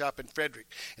printing shop in Frederick,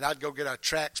 and I'd go get our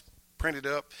tracts printed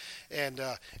up, and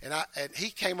he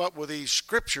came up with these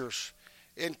scriptures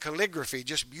in calligraphy,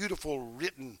 just beautiful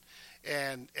written,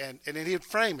 and then he'd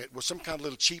frame it with some kind of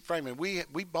little cheap frame, and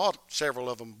we bought several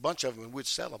of them, a bunch of them, and we'd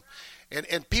sell them,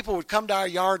 and people would come to our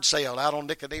yard sale out on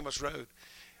Nicodemus Road.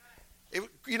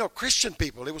 Christian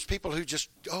people. It was people who just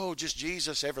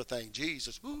Jesus, everything,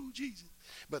 Jesus, ooh, Jesus,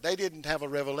 but they didn't have a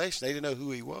revelation. They didn't know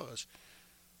who he was.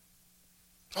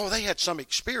 Oh, they had some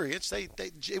experience.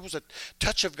 It was a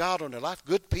touch of God on their life.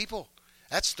 Good people.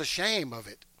 That's the shame of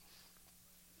it.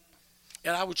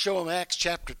 And I would show them Acts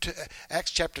chapter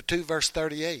 2, verse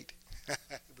 38. It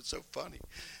was so funny.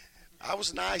 I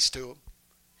was nice to them.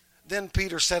 Then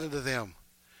Peter said unto them,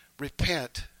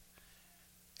 repent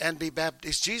and be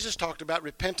baptized. Jesus talked about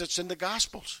repentance in the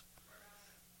Gospels.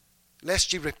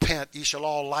 Lest ye repent, ye shall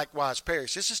all likewise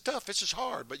perish. This is tough. This is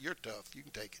hard, but you're tough. You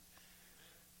can take it.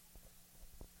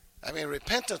 I mean,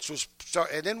 repentance was,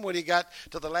 and then when he got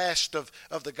to the last of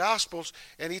the Gospels,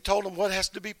 and he told them what has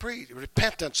to be preached.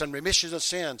 Repentance and remission of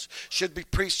sins should be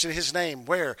preached in his name.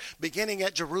 Where? Beginning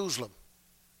at Jerusalem.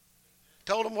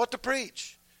 Told them what to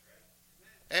preach.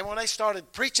 And when they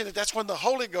started preaching it, that's when the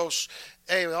Holy Ghost,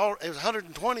 it was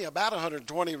 120, about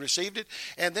 120 received it,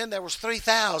 and then there was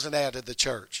 3,000 added to the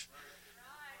church.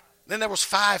 Then there was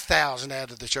 5,000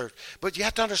 added to the church. But you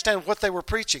have to understand what they were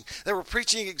preaching. They were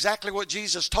preaching exactly what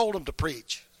Jesus told them to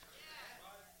preach.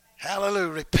 Hallelujah.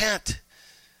 Repent.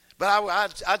 But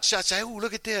I'd say, oh,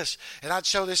 look at this. And I'd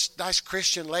show this nice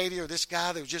Christian lady or this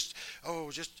guy that was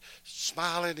just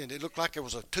smiling. And it looked like it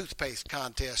was a toothpaste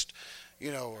contest,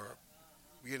 or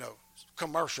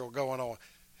commercial going on.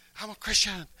 I'm a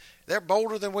Christian. They're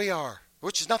bolder than we are.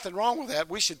 Which is nothing wrong with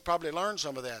that. We should probably learn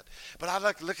some of that. But I'd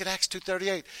like to look at Acts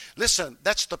 2:38. Listen,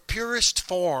 that's the purest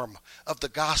form of the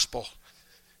gospel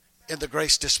in the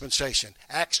grace dispensation.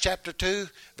 Acts chapter 2,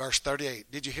 verse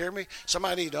 38. Did you hear me?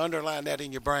 Somebody need to underline that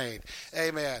in your brain.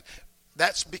 Amen.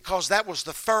 That's because that was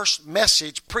the first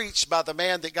message preached by the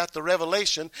man that got the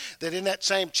revelation that in that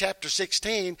same chapter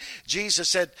 16, Jesus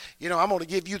said, I'm going to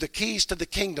give you the keys to the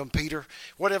kingdom, Peter.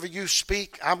 Whatever you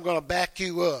speak, I'm going to back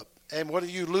you up. And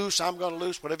whatever you loose, I'm going to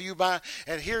loose. Whatever you bind.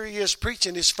 And here he is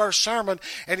preaching his first sermon.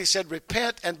 And he said,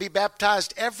 repent and be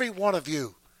baptized, every one of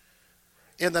you,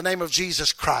 in the name of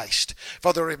Jesus Christ,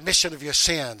 for the remission of your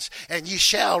sins. And ye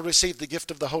shall receive the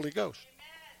gift of the Holy Ghost.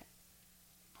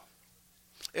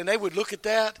 And they would look at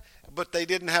that, but they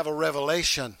didn't have a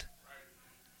revelation.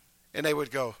 And they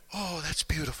would go, oh, that's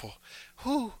beautiful.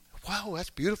 Ooh, wow, that's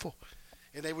beautiful.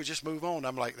 And they would just move on.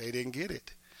 I'm like, they didn't get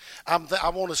it. I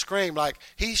want to scream like,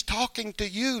 he's talking to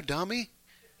you, dummy.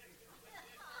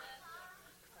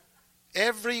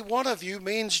 Every one of you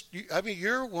means,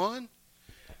 you're one.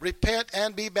 Repent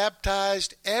and be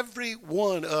baptized, every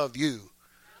one of you.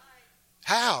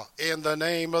 How? In the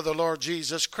name of the Lord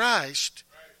Jesus Christ.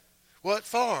 What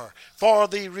for? For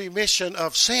the remission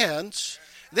of sins.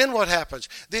 Then what happens?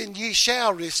 Then ye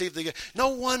shall receive the... No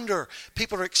wonder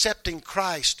people are accepting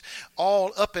Christ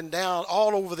all up and down,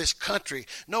 all over this country.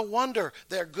 No wonder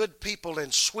they're good people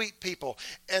and sweet people,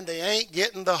 and they ain't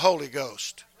getting the Holy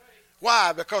Ghost.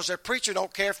 Why? Because their preacher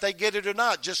don't care if they get it or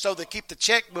not, just so they keep the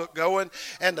checkbook going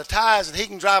and the tithes, and he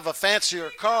can drive a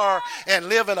fancier car and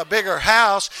live in a bigger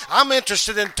house. I'm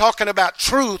interested in talking about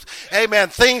truth, amen,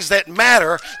 things that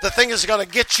matter, the thing that's going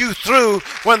to get you through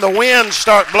when the winds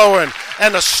start blowing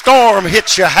and the storm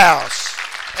hits your house.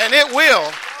 And it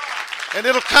will, and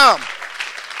it'll come.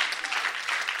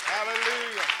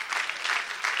 Hallelujah.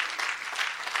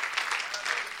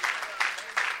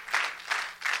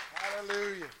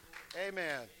 Hallelujah.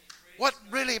 Amen. What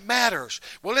really matters?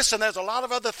 Well, listen, there's a lot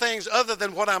of other things other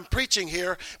than what I'm preaching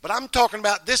here, but I'm talking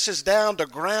about this is down to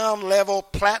ground level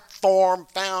platform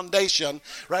foundation,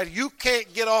 right? You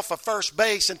can't get off of first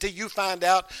base until you find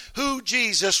out who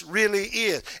Jesus really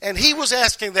is. And he was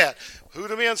asking that. Who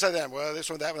do men say that? Well, this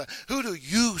one, that one. Who do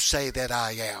you say that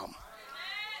I am?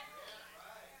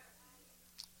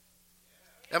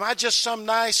 Am I just some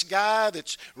nice guy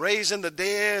that's raising the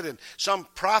dead and some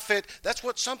prophet? That's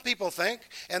what some people think,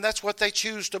 and that's what they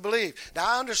choose to believe.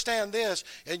 Now, I understand this,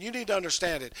 and you need to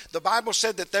understand it. The Bible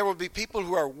said that there will be people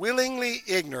who are willingly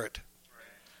ignorant.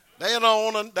 They don't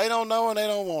know, and they don't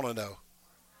want to know.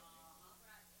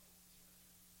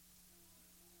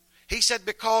 He said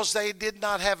because they did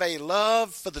not have a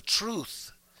love for the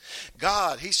truth.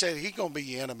 God, he said he's going to be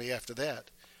your enemy after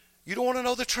that. You don't want to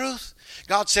know the truth?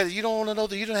 God said, you don't want to know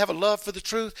that you don't have a love for the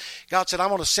truth? God said, I'm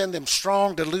going to send them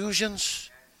strong delusions,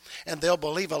 and they'll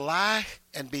believe a lie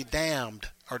and be damned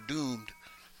or doomed.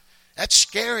 That's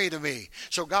scary to me.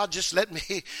 So God, just let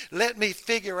me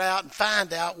figure out and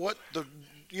find out what the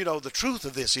truth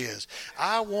of this is.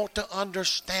 I want to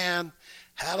understand.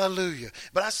 Hallelujah.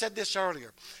 But I said this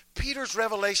earlier. Peter's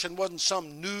revelation wasn't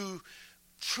some new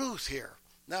truth here.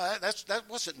 No, that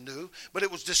wasn't new, but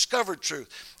it was discovered truth.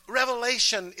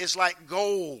 Revelation is like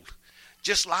gold,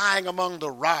 just lying among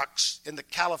the rocks in the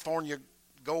California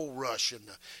gold rush in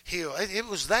the hill. It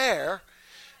was there.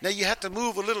 Now you have to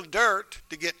move a little dirt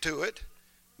to get to it,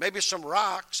 maybe some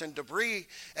rocks and debris.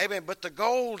 Amen. But the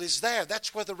gold is there.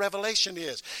 That's where the revelation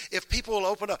is. If people will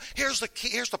open up, here's the key.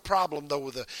 Here's the problem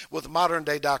though with modern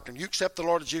day doctrine. You accept the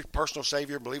Lord as your personal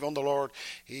Savior, believe on the Lord.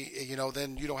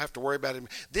 Then you don't have to worry about Him.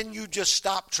 Then you just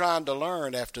stop trying to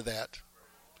learn after that.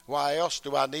 Why else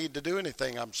do I need to do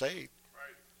anything? I'm saved.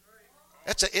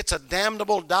 It's a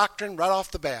damnable doctrine right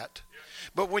off the bat.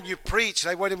 But when you preach,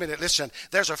 say, wait a minute, listen,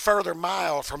 there's a further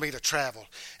mile for me to travel.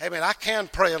 Amen. I can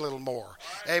pray a little more.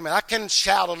 Amen. I can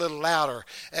shout a little louder.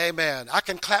 Amen. I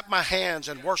can clap my hands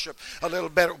and worship a little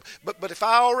better. But if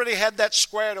I already had that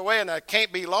squared away and I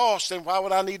can't be lost, then why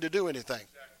would I need to do anything?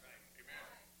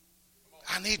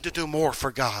 I need to do more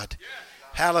for God.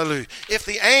 Hallelujah.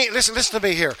 Listen to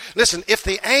me here. Listen, if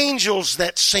the angels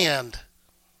that sinned,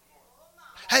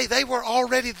 hey, they were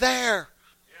already there.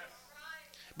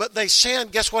 But they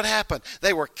sinned, guess what happened?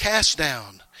 They were cast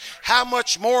down. How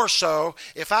much more so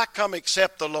if I come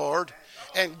accept the Lord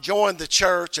and join the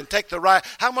church and take the right?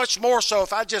 How much more so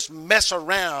if I just mess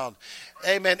around,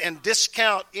 amen, and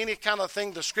discount any kind of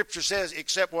thing the Scripture says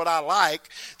except what I like,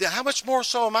 then how much more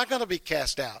so am I going to be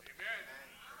cast out?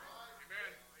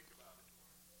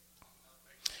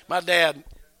 My dad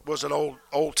was an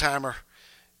old timer,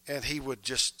 and he would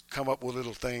just come up with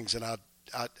little things, and I'd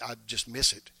just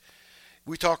miss it.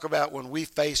 We talk about when we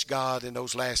face God in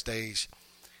those last days,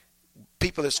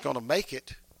 people that's going to make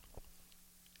it,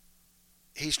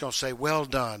 He's going to say, well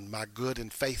done, my good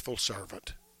and faithful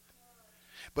servant.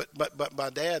 But my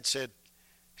dad said,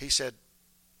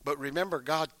 but remember,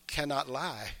 God cannot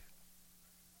lie.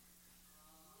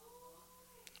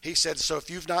 He said, so if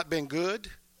you've not been good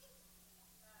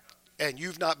and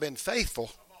you've not been faithful,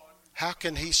 how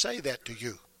can He say that to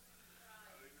you?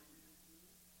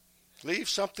 Leave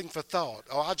something for thought.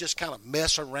 Oh, I'll just kind of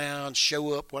mess around,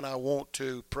 show up when I want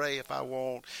to, pray if I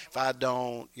want. If I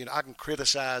don't, I can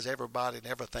criticize everybody and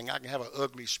everything. I can have an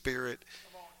ugly spirit.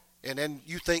 And then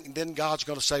you think, then God's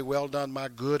going to say, well done, my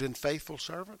good and faithful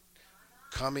servant.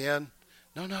 Come in.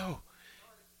 No.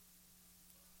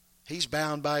 He's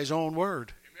bound by His own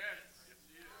word.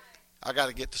 I got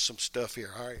to get to some stuff here.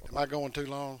 All right. Am I going too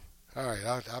long? All right.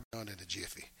 I've done in a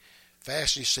jiffy.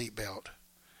 Fasten your seatbelt.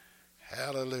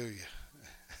 Hallelujah.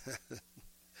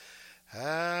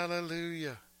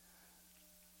 Hallelujah.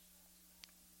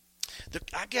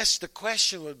 I guess the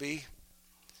question would be,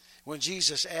 when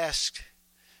Jesus asked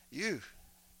you,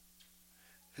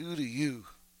 who do you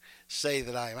say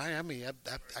that I am?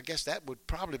 I guess that would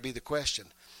probably be the question.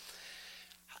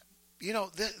 You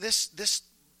know,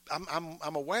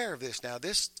 I'm aware of this now.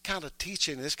 This kind of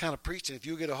teaching, this kind of preaching, if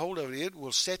you get a hold of it, it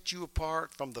will set you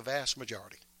apart from the vast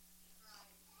majority.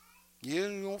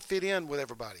 You won't fit in with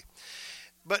everybody.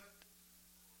 But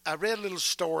I read a little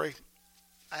story.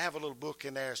 I have a little book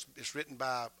in there. It's written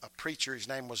by a preacher. His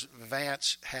name was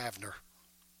Vance Havner.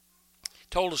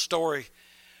 Told a story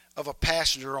of a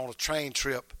passenger on a train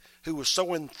trip who was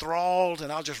so enthralled,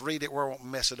 and I'll just read it where I won't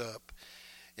mess it up.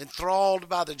 Enthralled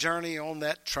by the journey on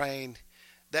that train,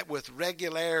 that with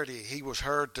regularity he was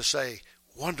heard to say,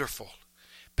 "Wonderful,"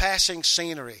 passing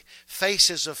scenery,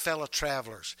 faces of fellow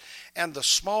travelers, and the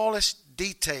smallest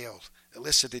detail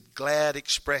elicited glad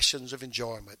expressions of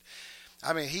enjoyment.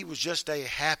 I mean, he was just a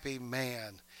happy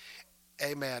man.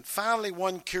 Amen. Finally,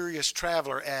 one curious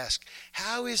traveler asked,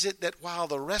 "How is it that while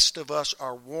the rest of us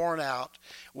are worn out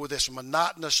with this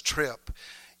monotonous trip,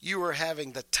 you are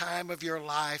having the time of your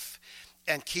life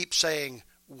and keep saying,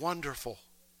 'Wonderful'?"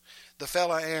 The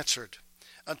fellow answered,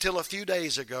 "Until a few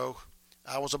days ago,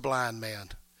 I was a blind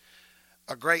man.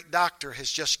 A great doctor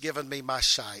has just given me my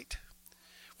sight.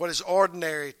 What is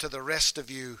ordinary to the rest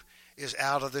of you is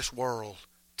out of this world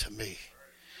to me."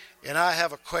 And I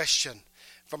have a question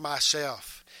for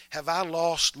myself. Have I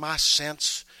lost my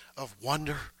sense of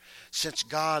wonder since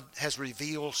God has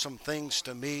revealed some things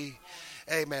to me?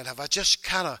 Amen. Have I just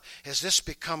has this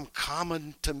become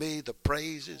common to me? The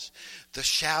praises, the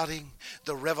shouting,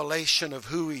 the revelation of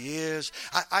who He is.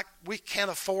 We can't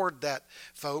afford that,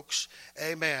 folks.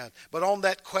 Amen. But on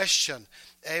that question,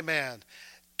 amen,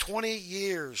 20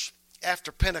 years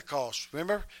after Pentecost,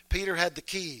 remember, Peter had the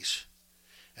keys.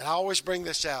 And I always bring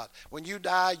this out. When you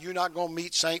die, you're not going to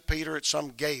meet St. Peter at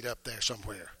some gate up there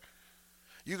somewhere.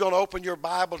 You're going to open your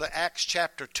Bible to Acts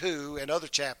chapter 2 and other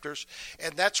chapters,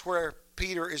 and that's where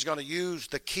Peter is going to use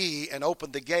the key and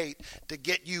open the gate to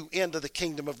get you into the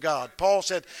kingdom of God. Paul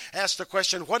asked the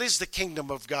question, what is the kingdom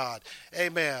of God?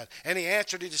 Amen. And he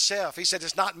answered it himself. He said,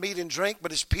 it's not meat and drink,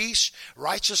 but it's peace,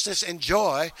 righteousness, and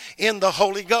joy in the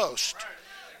Holy Ghost.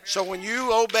 So when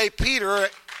you obey Peter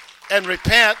and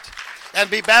repent and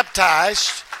be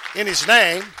baptized in His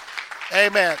name,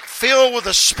 amen, filled with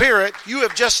the Spirit, you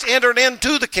have just entered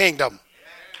into the kingdom.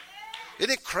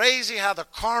 Isn't it crazy how the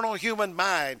carnal human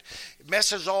mind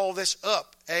messes all this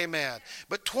up? Amen.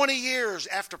 But 20 years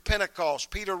after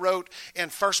Pentecost, Peter wrote in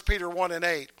 1 Peter 1 and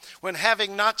 8, "When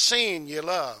having not seen ye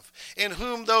love, in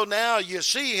whom though now ye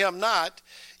see Him not,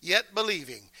 yet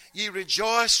believing, ye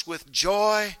rejoice with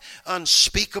joy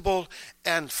unspeakable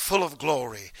and full of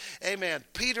glory." Amen.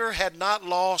 Peter had not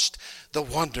lost the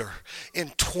wonder in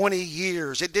 20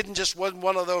 years. It wasn't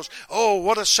one of those, oh,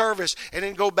 what a service, and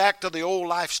then go back to the old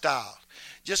lifestyle.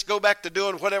 Just go back to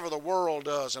doing whatever the world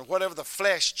does and whatever the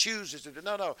flesh chooses to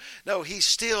do. No, he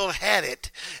still had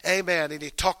it. Amen. And he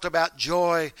talked about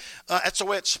joy. That's the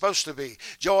way it's supposed to be.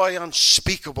 Joy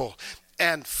unspeakable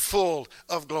and full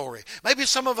of glory. Maybe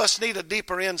some of us need a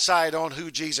deeper insight on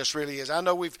who Jesus really is. I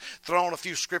know we've thrown a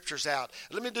few scriptures out.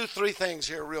 Let me do 3 things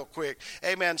here real quick.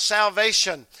 Amen.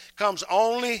 Salvation comes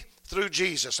only through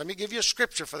Jesus. Let me give you a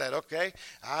scripture for that, okay?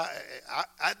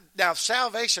 Now,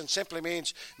 salvation simply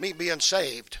means me being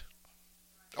saved,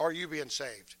 or you being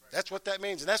saved. That's what that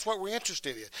means, and that's what we're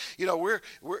interested in. You know,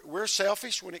 we're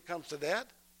selfish when it comes to that.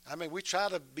 I mean, we try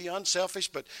to be unselfish,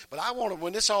 but I want to.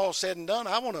 When this all said and done,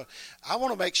 I want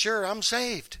to make sure I'm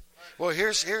saved. Well,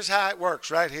 here's how it works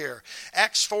right here.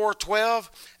 Acts 4:12.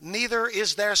 "Neither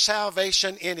is there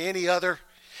salvation in any other,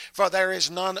 for there is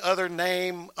none other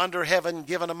name under heaven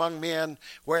given among men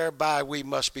whereby we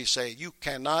must be saved." You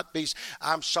cannot be.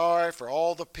 I'm sorry for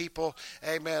all the people,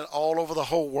 amen, all over the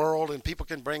whole world, and people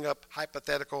can bring up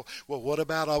hypothetical, well, what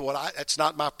about that's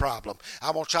not my problem.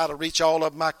 I'm going to try to reach all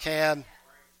of them I can.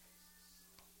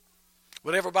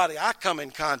 With everybody I come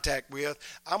in contact with,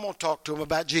 I'm going to talk to them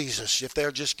about Jesus if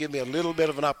they'll just give me a little bit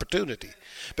of an opportunity,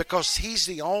 because He's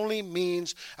the only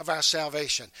means of our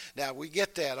salvation. Now, we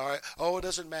get that, all right? Oh, it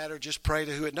doesn't matter, just pray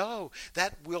to who it. No,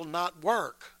 that will not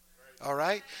work, all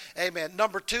right? Amen.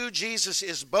 Number 2, Jesus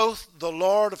is both the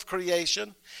Lord of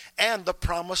creation and the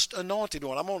promised anointed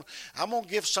one. I'm going to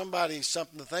give somebody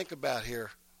something to think about here,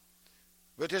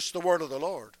 but it's the word of the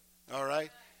Lord, all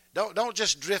right? Don't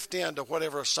just drift into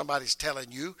whatever somebody's telling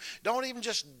you. Don't even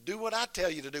just do what I tell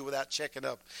you to do without checking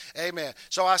up. Amen.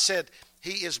 So I said,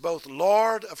 He is both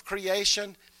Lord of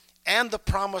creation and the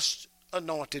promised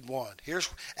anointed one. Here's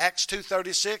Acts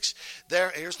 2:36.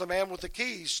 Here's the man with the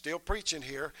keys, still preaching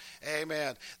here.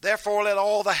 Amen. Therefore let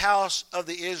all the house of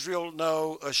the Israel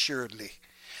know assuredly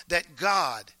that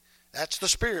God, that's the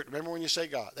Spirit. Remember when you say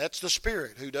God, that's the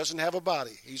Spirit who doesn't have a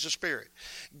body. He's a Spirit.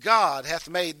 God hath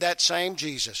made that same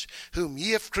Jesus, whom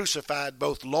ye have crucified,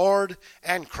 both Lord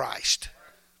and Christ.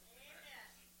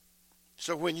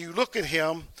 So when you look at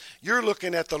him, you're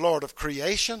looking at the Lord of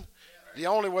creation. The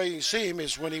only way you see him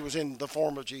is when he was in the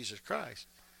form of Jesus Christ.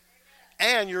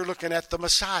 And you're looking at the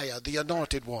Messiah, the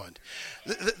anointed one.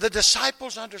 The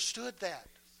disciples understood that.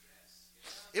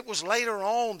 It was later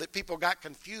on that people got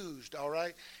confused, all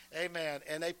right? Amen.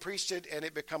 And they preached it, and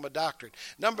it became a doctrine.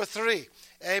 Number 3,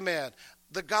 amen.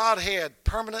 The Godhead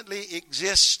permanently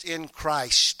exists in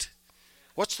Christ.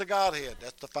 What's the Godhead?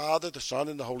 That's the Father, the Son,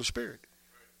 and the Holy Spirit.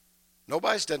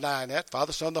 Nobody's denying that.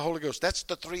 Father, Son, the Holy Ghost. That's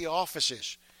the 3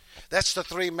 offices. That's the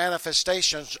 3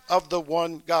 manifestations of the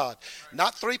one God.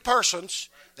 Not 3 persons.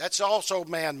 That's also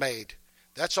man-made.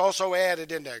 That's also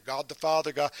added in there. God the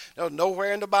Father, God. No,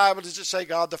 nowhere in the Bible does it say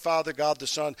God the Father, God the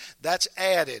Son. That's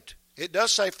added. It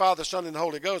does say Father, Son, and the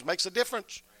Holy Ghost. Makes a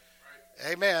difference.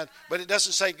 Amen. But it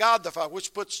doesn't say God the Father,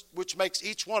 which makes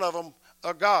each one of them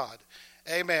a God.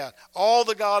 Amen. All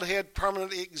the Godhead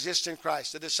permanently exists in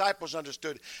Christ. The disciples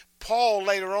understood it. Paul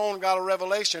later on got a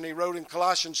revelation. He wrote in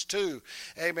Colossians 2,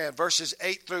 amen, verses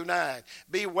 8 through 9.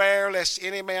 Beware lest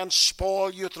any man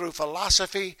spoil you through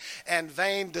philosophy and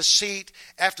vain deceit,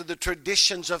 after the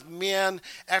traditions of men,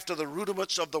 after the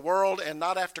rudiments of the world, and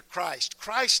not after Christ.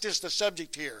 Christ is the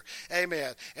subject here.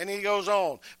 Amen. And he goes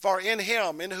on. For in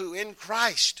him, in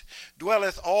Christ,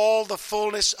 dwelleth all the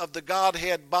fullness of the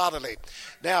Godhead bodily.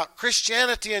 Now,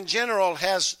 Christianity in general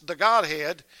has the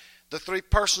Godhead, the 3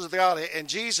 persons of the Godhead, and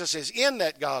Jesus is in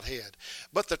that Godhead.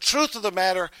 But the truth of the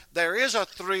matter, there is a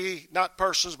 3, not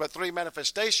persons, but 3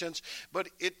 manifestations, but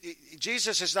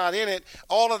Jesus is not in it.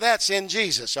 All of that's in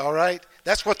Jesus, all right?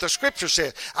 That's what the Scripture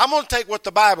says. I'm going to take what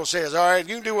the Bible says, all right?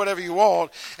 You can do whatever you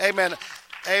want. Amen.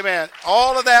 Amen.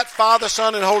 All of that, Father,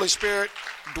 Son, and Holy Spirit,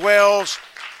 dwells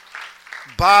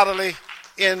bodily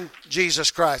in Jesus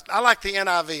Christ. I like the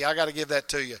NIV. I got to give that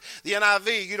to you. The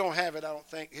NIV, you don't have it, I don't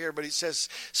think, here, but it says,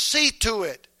 see to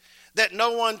it that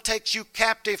no one takes you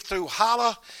captive through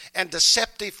hollow and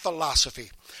deceptive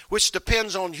philosophy, which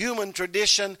depends on human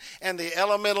tradition and the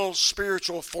elemental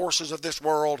spiritual forces of this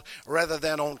world rather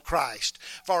than on Christ.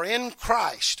 For in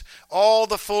Christ, all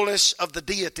the fullness of the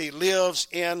deity lives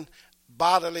in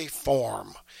bodily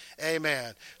form.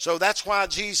 Amen. So that's why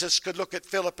Jesus could look at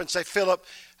Philip and say, Philip,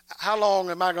 how long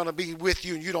am I going to be with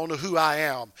you and you don't know who I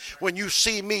am? When you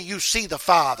see me, you see the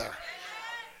Father.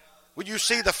 When you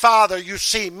see the Father, you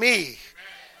see me.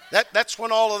 That's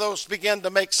when all of those begin to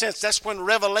make sense. That's when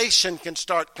revelation can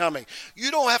start coming.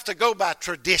 You don't have to go by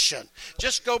tradition.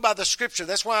 Just go by the Scripture.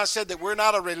 That's why I said that we're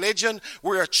not a religion,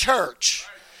 we're a church.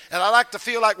 And I like to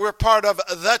feel like we're part of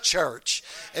the church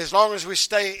as long as we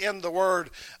stay in the Word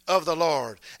of the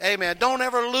Lord. Amen. Don't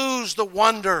ever lose the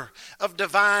wonder of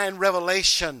divine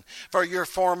revelation, for your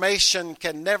formation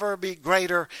can never be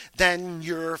greater than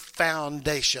your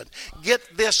foundation.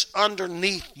 Get this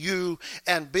underneath you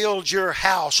and build your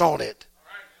house on it.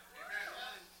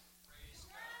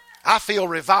 I feel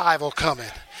revival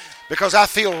coming because I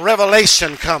feel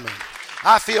revelation coming.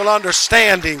 I feel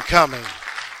understanding coming.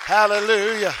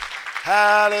 Hallelujah.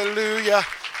 Hallelujah.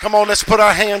 Come on, let's put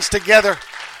our hands together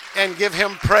and give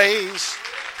him praise.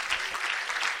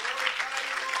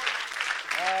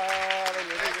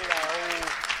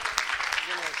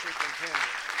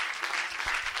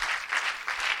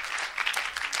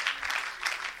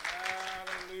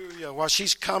 Hallelujah. While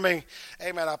she's coming,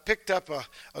 amen, I picked up a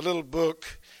little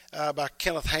book by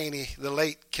Kenneth Haney, the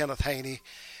late Kenneth Haney,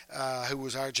 who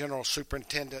was our general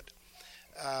superintendent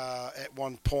at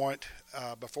one point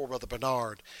before Brother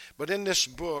Bernard. But in this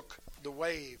book, The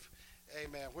Wave,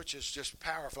 amen, which is just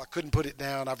powerful. I couldn't put it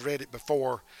down. I've read it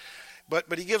before.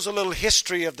 But he gives a little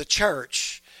history of the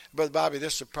church. Brother Bobby,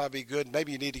 this would probably be good.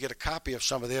 Maybe you need to get a copy of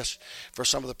some of this for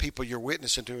some of the people you're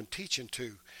witnessing to and teaching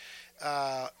to.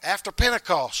 After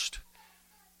Pentecost,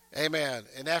 amen,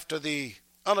 and after the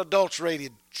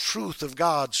unadulterated truth of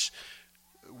God's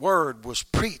word was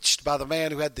preached by the man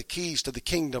who had the keys to the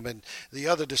kingdom and the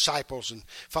other disciples and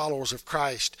followers of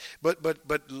Christ. But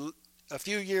a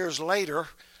few years later,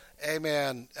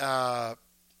 amen, the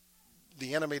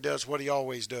enemy does what he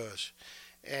always does.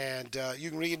 And you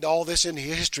can read all this in the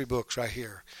history books right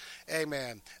here.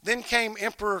 Amen. Then came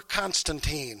Emperor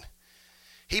Constantine.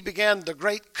 He began the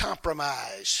Great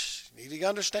Compromise. You need to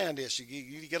understand this. You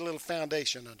need to get a little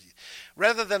foundation under you.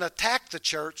 Rather than attack the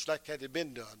church like had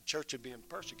been done, the church had been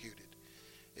persecuted.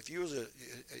 if you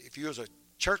was a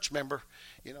church member,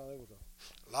 there was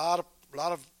a lot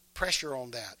of pressure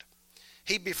on that.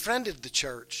 He befriended the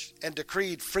church and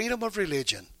decreed freedom of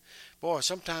religion. Boy,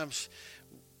 sometimes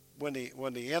when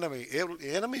the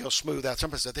enemy will smooth out.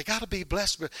 Somebody said they got to be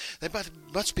blessed, but they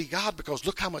must be God because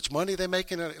look how much money they're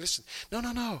making. Listen,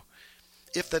 no.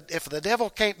 If the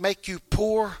devil can't make you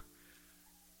poor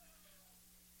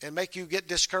and make you get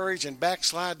discouraged and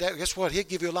backslide, guess what? He'll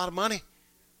give you a lot of money.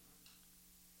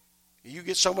 You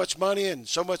get so much money and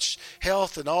so much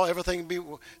health and everything,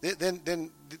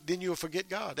 then you'll forget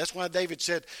God. That's why David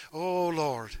said, "Oh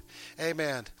Lord,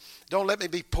 Amen. Don't let me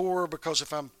be poor, because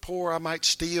if I'm poor, I might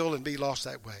steal and be lost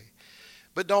that way.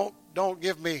 But don't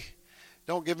give me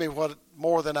what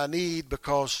more than I need,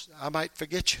 because I might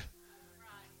forget you."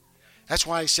 That's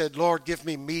why he said, "Lord, give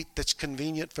me meat that's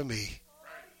convenient for me."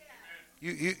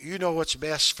 You know what's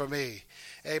best for me.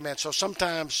 Amen. So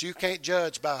sometimes you can't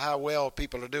judge by how well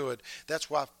people are doing. That's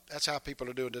how people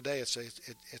are doing today.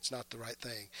 It's not the right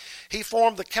thing. He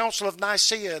formed the Council of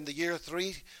Nicaea in the year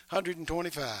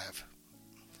 325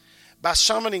 by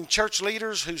summoning church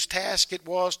leaders whose task it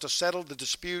was to settle the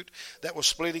dispute that was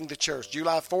splitting the church.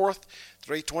 July 4th,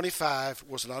 325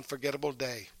 was an unforgettable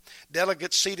day.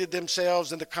 Delegates seated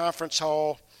themselves in the conference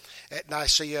hall at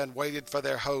Nicaea and waited for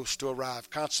their host to arrive.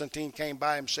 Constantine came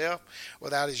by himself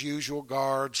without his usual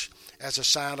guards as a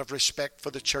sign of respect for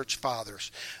the church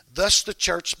fathers. Thus the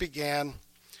church began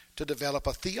to develop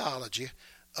a theology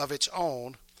of its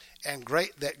own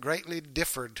that greatly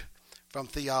differed from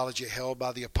theology held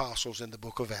by the apostles in the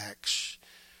book of Acts.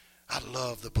 I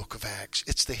love the book of Acts.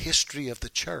 It's the history of the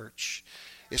church.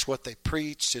 It's what they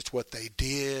preached. It's what they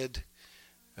did.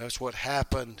 That's what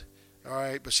happened. All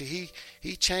right, but see,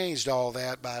 he changed all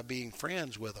that by being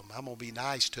friends with them. I'm going to be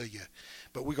nice to you,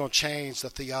 but we're going to change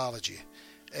the theology.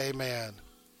 Amen.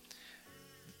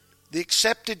 The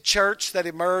accepted church that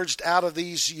emerged out of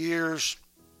these years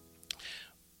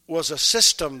was a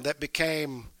system that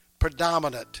became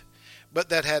predominant, but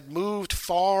that had moved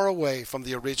far away from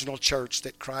the original church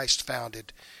that Christ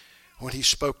founded when he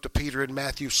spoke to Peter in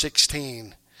Matthew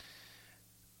 16.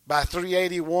 By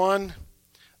 381,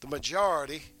 the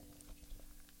majority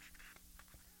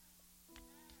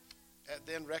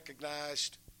then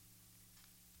recognized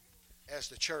as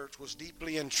the church was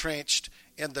deeply entrenched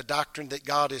in the doctrine that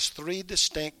God is three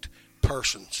distinct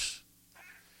persons.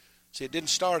 See, it didn't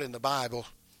start in the Bible.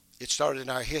 It started in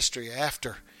our history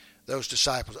after those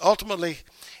disciples. Ultimately,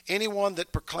 anyone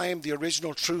that proclaimed the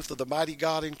original truth of the mighty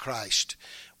God in Christ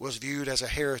was viewed as a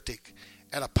heretic,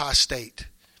 an apostate,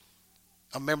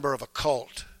 a member of a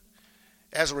cult.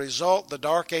 As a result, the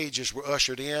Dark Ages were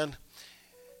ushered in.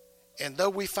 And though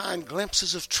we find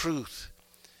glimpses of truth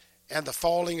and the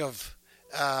falling of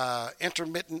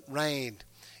intermittent rain,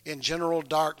 in general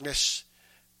darkness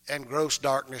and gross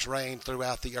darkness reigned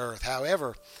throughout the earth.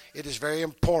 However, it is very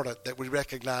important that we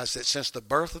recognize that since the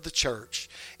birth of the church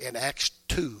in Acts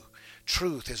 2,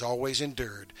 truth has always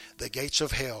endured. The gates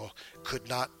of hell could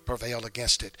not prevail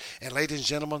against it. And ladies and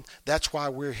gentlemen, that's why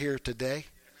we're here today.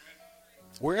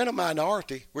 We're in a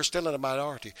minority. We're still in a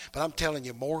minority. But I'm telling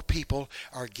you, more people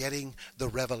are getting the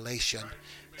revelation.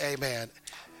 Amen.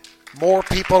 More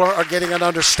people are getting an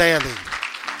understanding.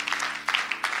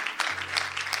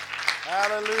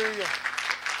 Hallelujah.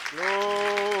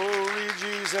 Glory,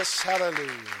 Jesus. Hallelujah.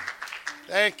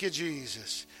 Thank you,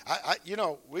 Jesus.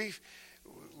 I'm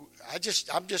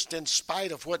just in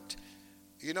spite of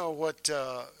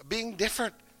being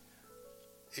different.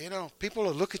 People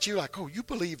will look at you like, "Oh, you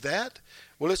believe that?"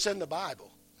 Well, it's in the Bible.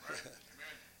 Right.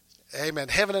 Amen.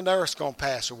 Heaven and earth's going to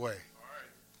pass away.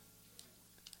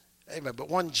 Right. Amen. But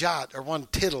one jot or one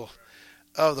tittle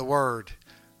of the word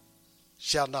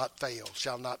shall not fail,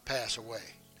 shall not pass away.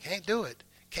 Can't do it.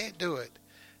 Can't do it.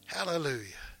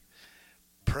 Hallelujah.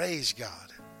 Praise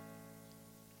God.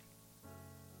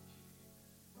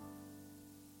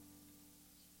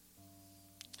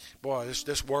 Boy,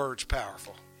 this word's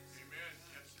powerful.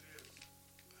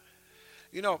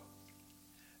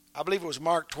 I believe it was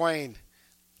Mark Twain,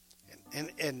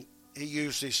 and he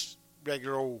used this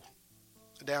regular old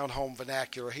down-home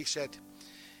vernacular. He said,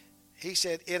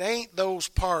 "It ain't those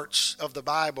parts of the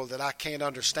Bible that I can't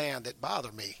understand that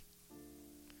bother me."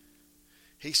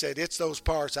 He said, "It's those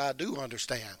parts I do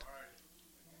understand."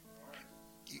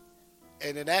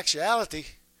 And in actuality,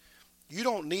 you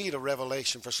don't need a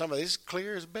revelation for some of this. It's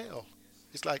clear as bell.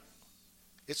 It's like,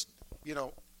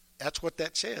 that's what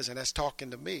that says, and that's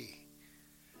talking to me.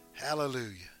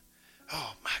 Hallelujah.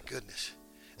 Oh, my goodness.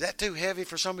 Is that too heavy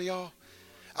for some of y'all?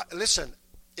 Listen,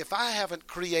 if I haven't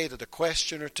created a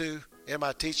question or two in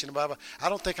my teaching the Bible, I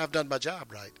don't think I've done my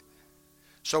job right.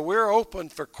 So we're open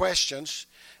for questions.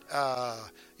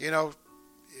 You know,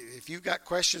 if you've got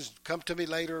questions, come to me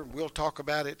later and we'll talk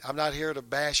about it. I'm not here to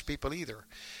bash people either.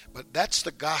 But that's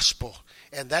the gospel,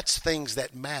 and that's things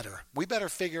that matter. We better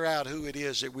figure out who it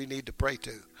is that we need to pray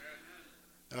to.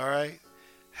 All right?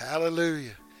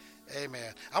 Hallelujah.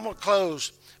 Amen. I'm going to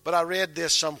close, but I read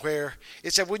this somewhere.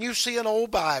 It said, when you see an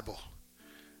old Bible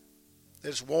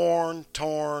that's worn,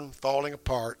 torn, falling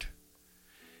apart,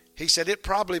 he said it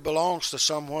probably belongs to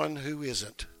someone who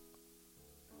isn't.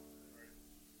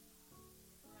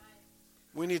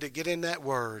 We need to get in that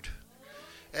word.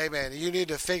 Amen. You need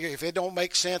to figure, if it don't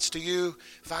make sense to you,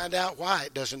 find out why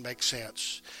it doesn't make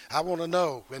sense. I want to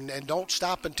know, and don't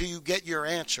stop until you get your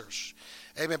answers.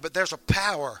 Amen. But there's a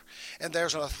power and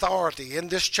there's an authority in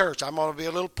this church. I'm going to be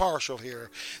a little partial here,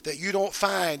 that you don't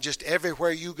find just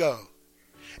everywhere you go.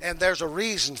 And there's a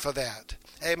reason for that.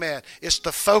 Amen. It's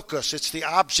the focus. It's the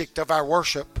object of our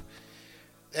worship.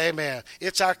 Amen.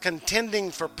 It's our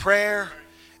contending for prayer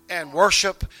and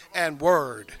worship and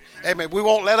word. Amen. We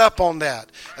won't let up on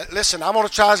that. Listen, I'm going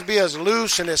to try to be as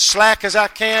loose and as slack as I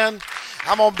can.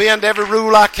 I'm going to bend every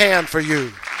rule I can for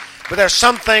you. But there's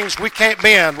some things we can't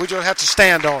bend. We just have to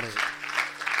stand on it.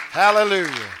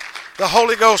 Hallelujah. The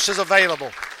Holy Ghost is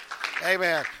available.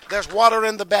 Amen. There's water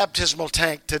in the baptismal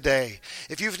tank today.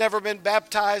 If you've never been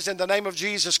baptized in the name of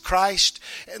Jesus Christ,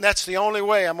 and that's the only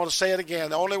way, I'm going to say it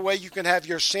again, the only way you can have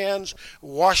your sins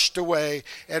washed away,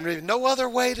 and there's no other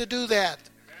way to do that.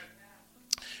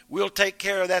 We'll take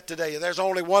care of that today. There's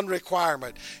only one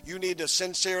requirement. You need to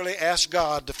sincerely ask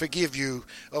God to forgive you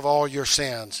of all your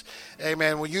sins.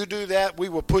 Amen. When you do that, we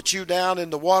will put you down in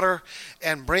the water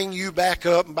and bring you back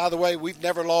up. And by the way, we've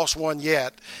never lost one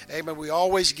yet. Amen. We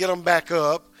always get them back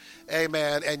up.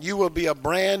 Amen. And you will be a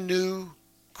brand new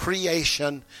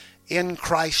creation in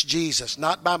Christ Jesus.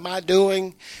 Not by my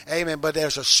doing. Amen. But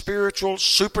there's a spiritual,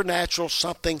 supernatural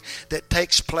something that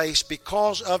takes place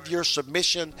because of your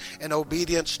submission and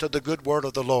obedience to the good word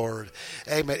of the Lord.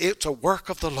 Amen. It's a work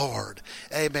of the Lord.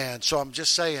 Amen. So I'm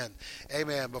just saying,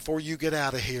 amen, before you get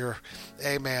out of here,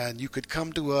 amen, you could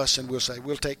come to us and we'll say,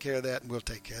 we'll take care of that and we'll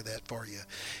take care of that for you.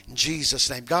 In Jesus'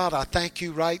 name. God, I thank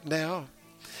you right now.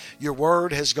 Your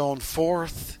word has gone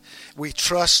forth. We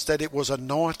trust that it was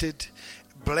anointed,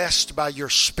 blessed by your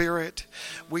Spirit.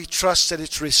 We trust that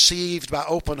it's received by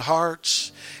open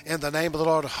hearts. In the name of the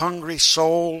Lord, hungry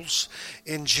souls,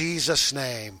 in Jesus'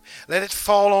 name. Let it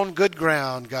fall on good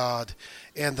ground, God,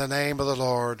 in the name of the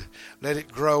Lord. Let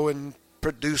it grow and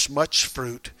produce much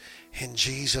fruit, in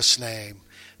Jesus' name.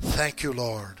 Thank you,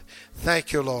 Lord.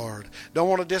 Thank you, Lord. Don't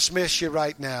want to dismiss you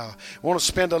right now. Want to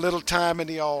spend a little time in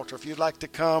the altar. If you'd like to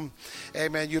come,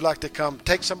 amen, you'd like to come.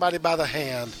 Take somebody by the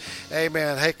hand.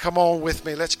 Amen. Hey, come on with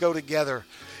me. Let's go together.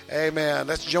 Amen.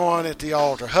 Let's join at the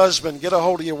altar. Husband, get a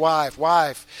hold of your wife.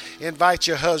 Wife, invite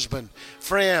your husband.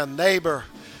 Friend, neighbor.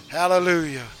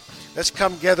 Hallelujah. Let's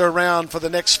come gather around for the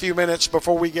next few minutes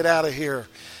before we get out of here.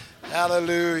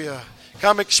 Hallelujah.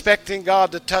 Come expecting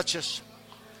God to touch us.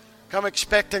 Come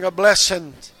expecting a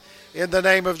blessing. In the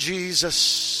name of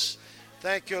Jesus.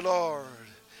 Thank you, Lord.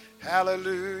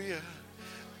 Hallelujah.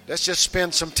 Let's just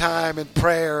spend some time in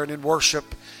prayer and in worship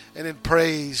and in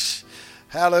praise.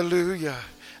 Hallelujah.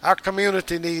 Our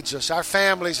community needs us. Our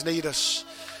families need us.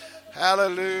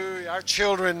 Hallelujah. Our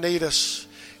children need us.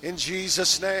 In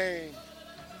Jesus' name.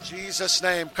 Jesus'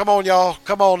 name. Come on, y'all.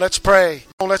 Come on, let's pray.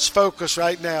 Come on, let's focus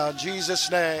right now. In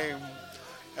Jesus' name.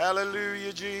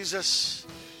 Hallelujah, Jesus.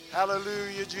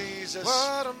 Hallelujah, Jesus.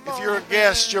 If you're a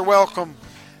guest, you're welcome.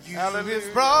 You Hallelujah.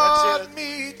 have brought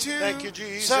me to Thank you,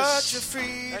 Jesus. such a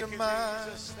freedom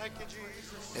mind. Thank you,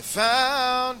 Jesus. And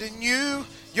found in you,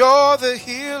 you're the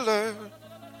healer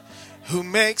who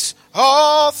makes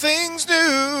all things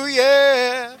new.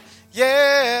 Yeah,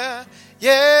 yeah,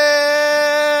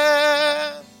 yeah.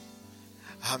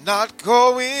 I'm not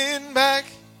going back.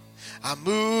 I'm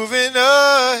moving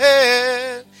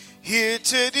ahead. Here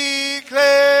to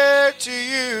declare to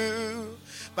you,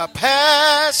 my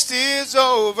past is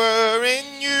over in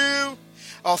you.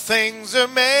 All things are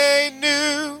made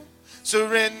new.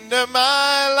 Surrender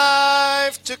my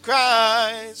life to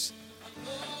Christ.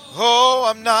 Oh,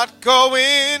 I'm not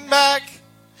going back.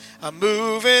 I'm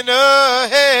moving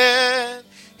ahead.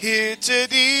 Here to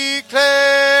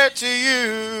declare to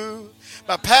you,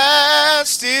 my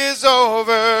past is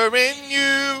over in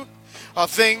you. All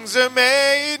things are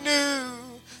made new.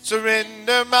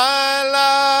 Surrender my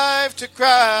life to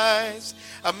Christ.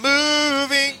 I'm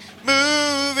moving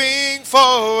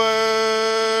forward.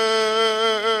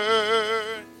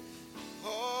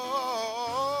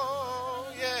 Oh,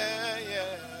 yeah,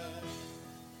 yeah.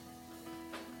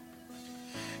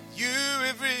 You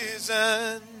have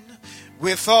risen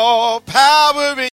with all power in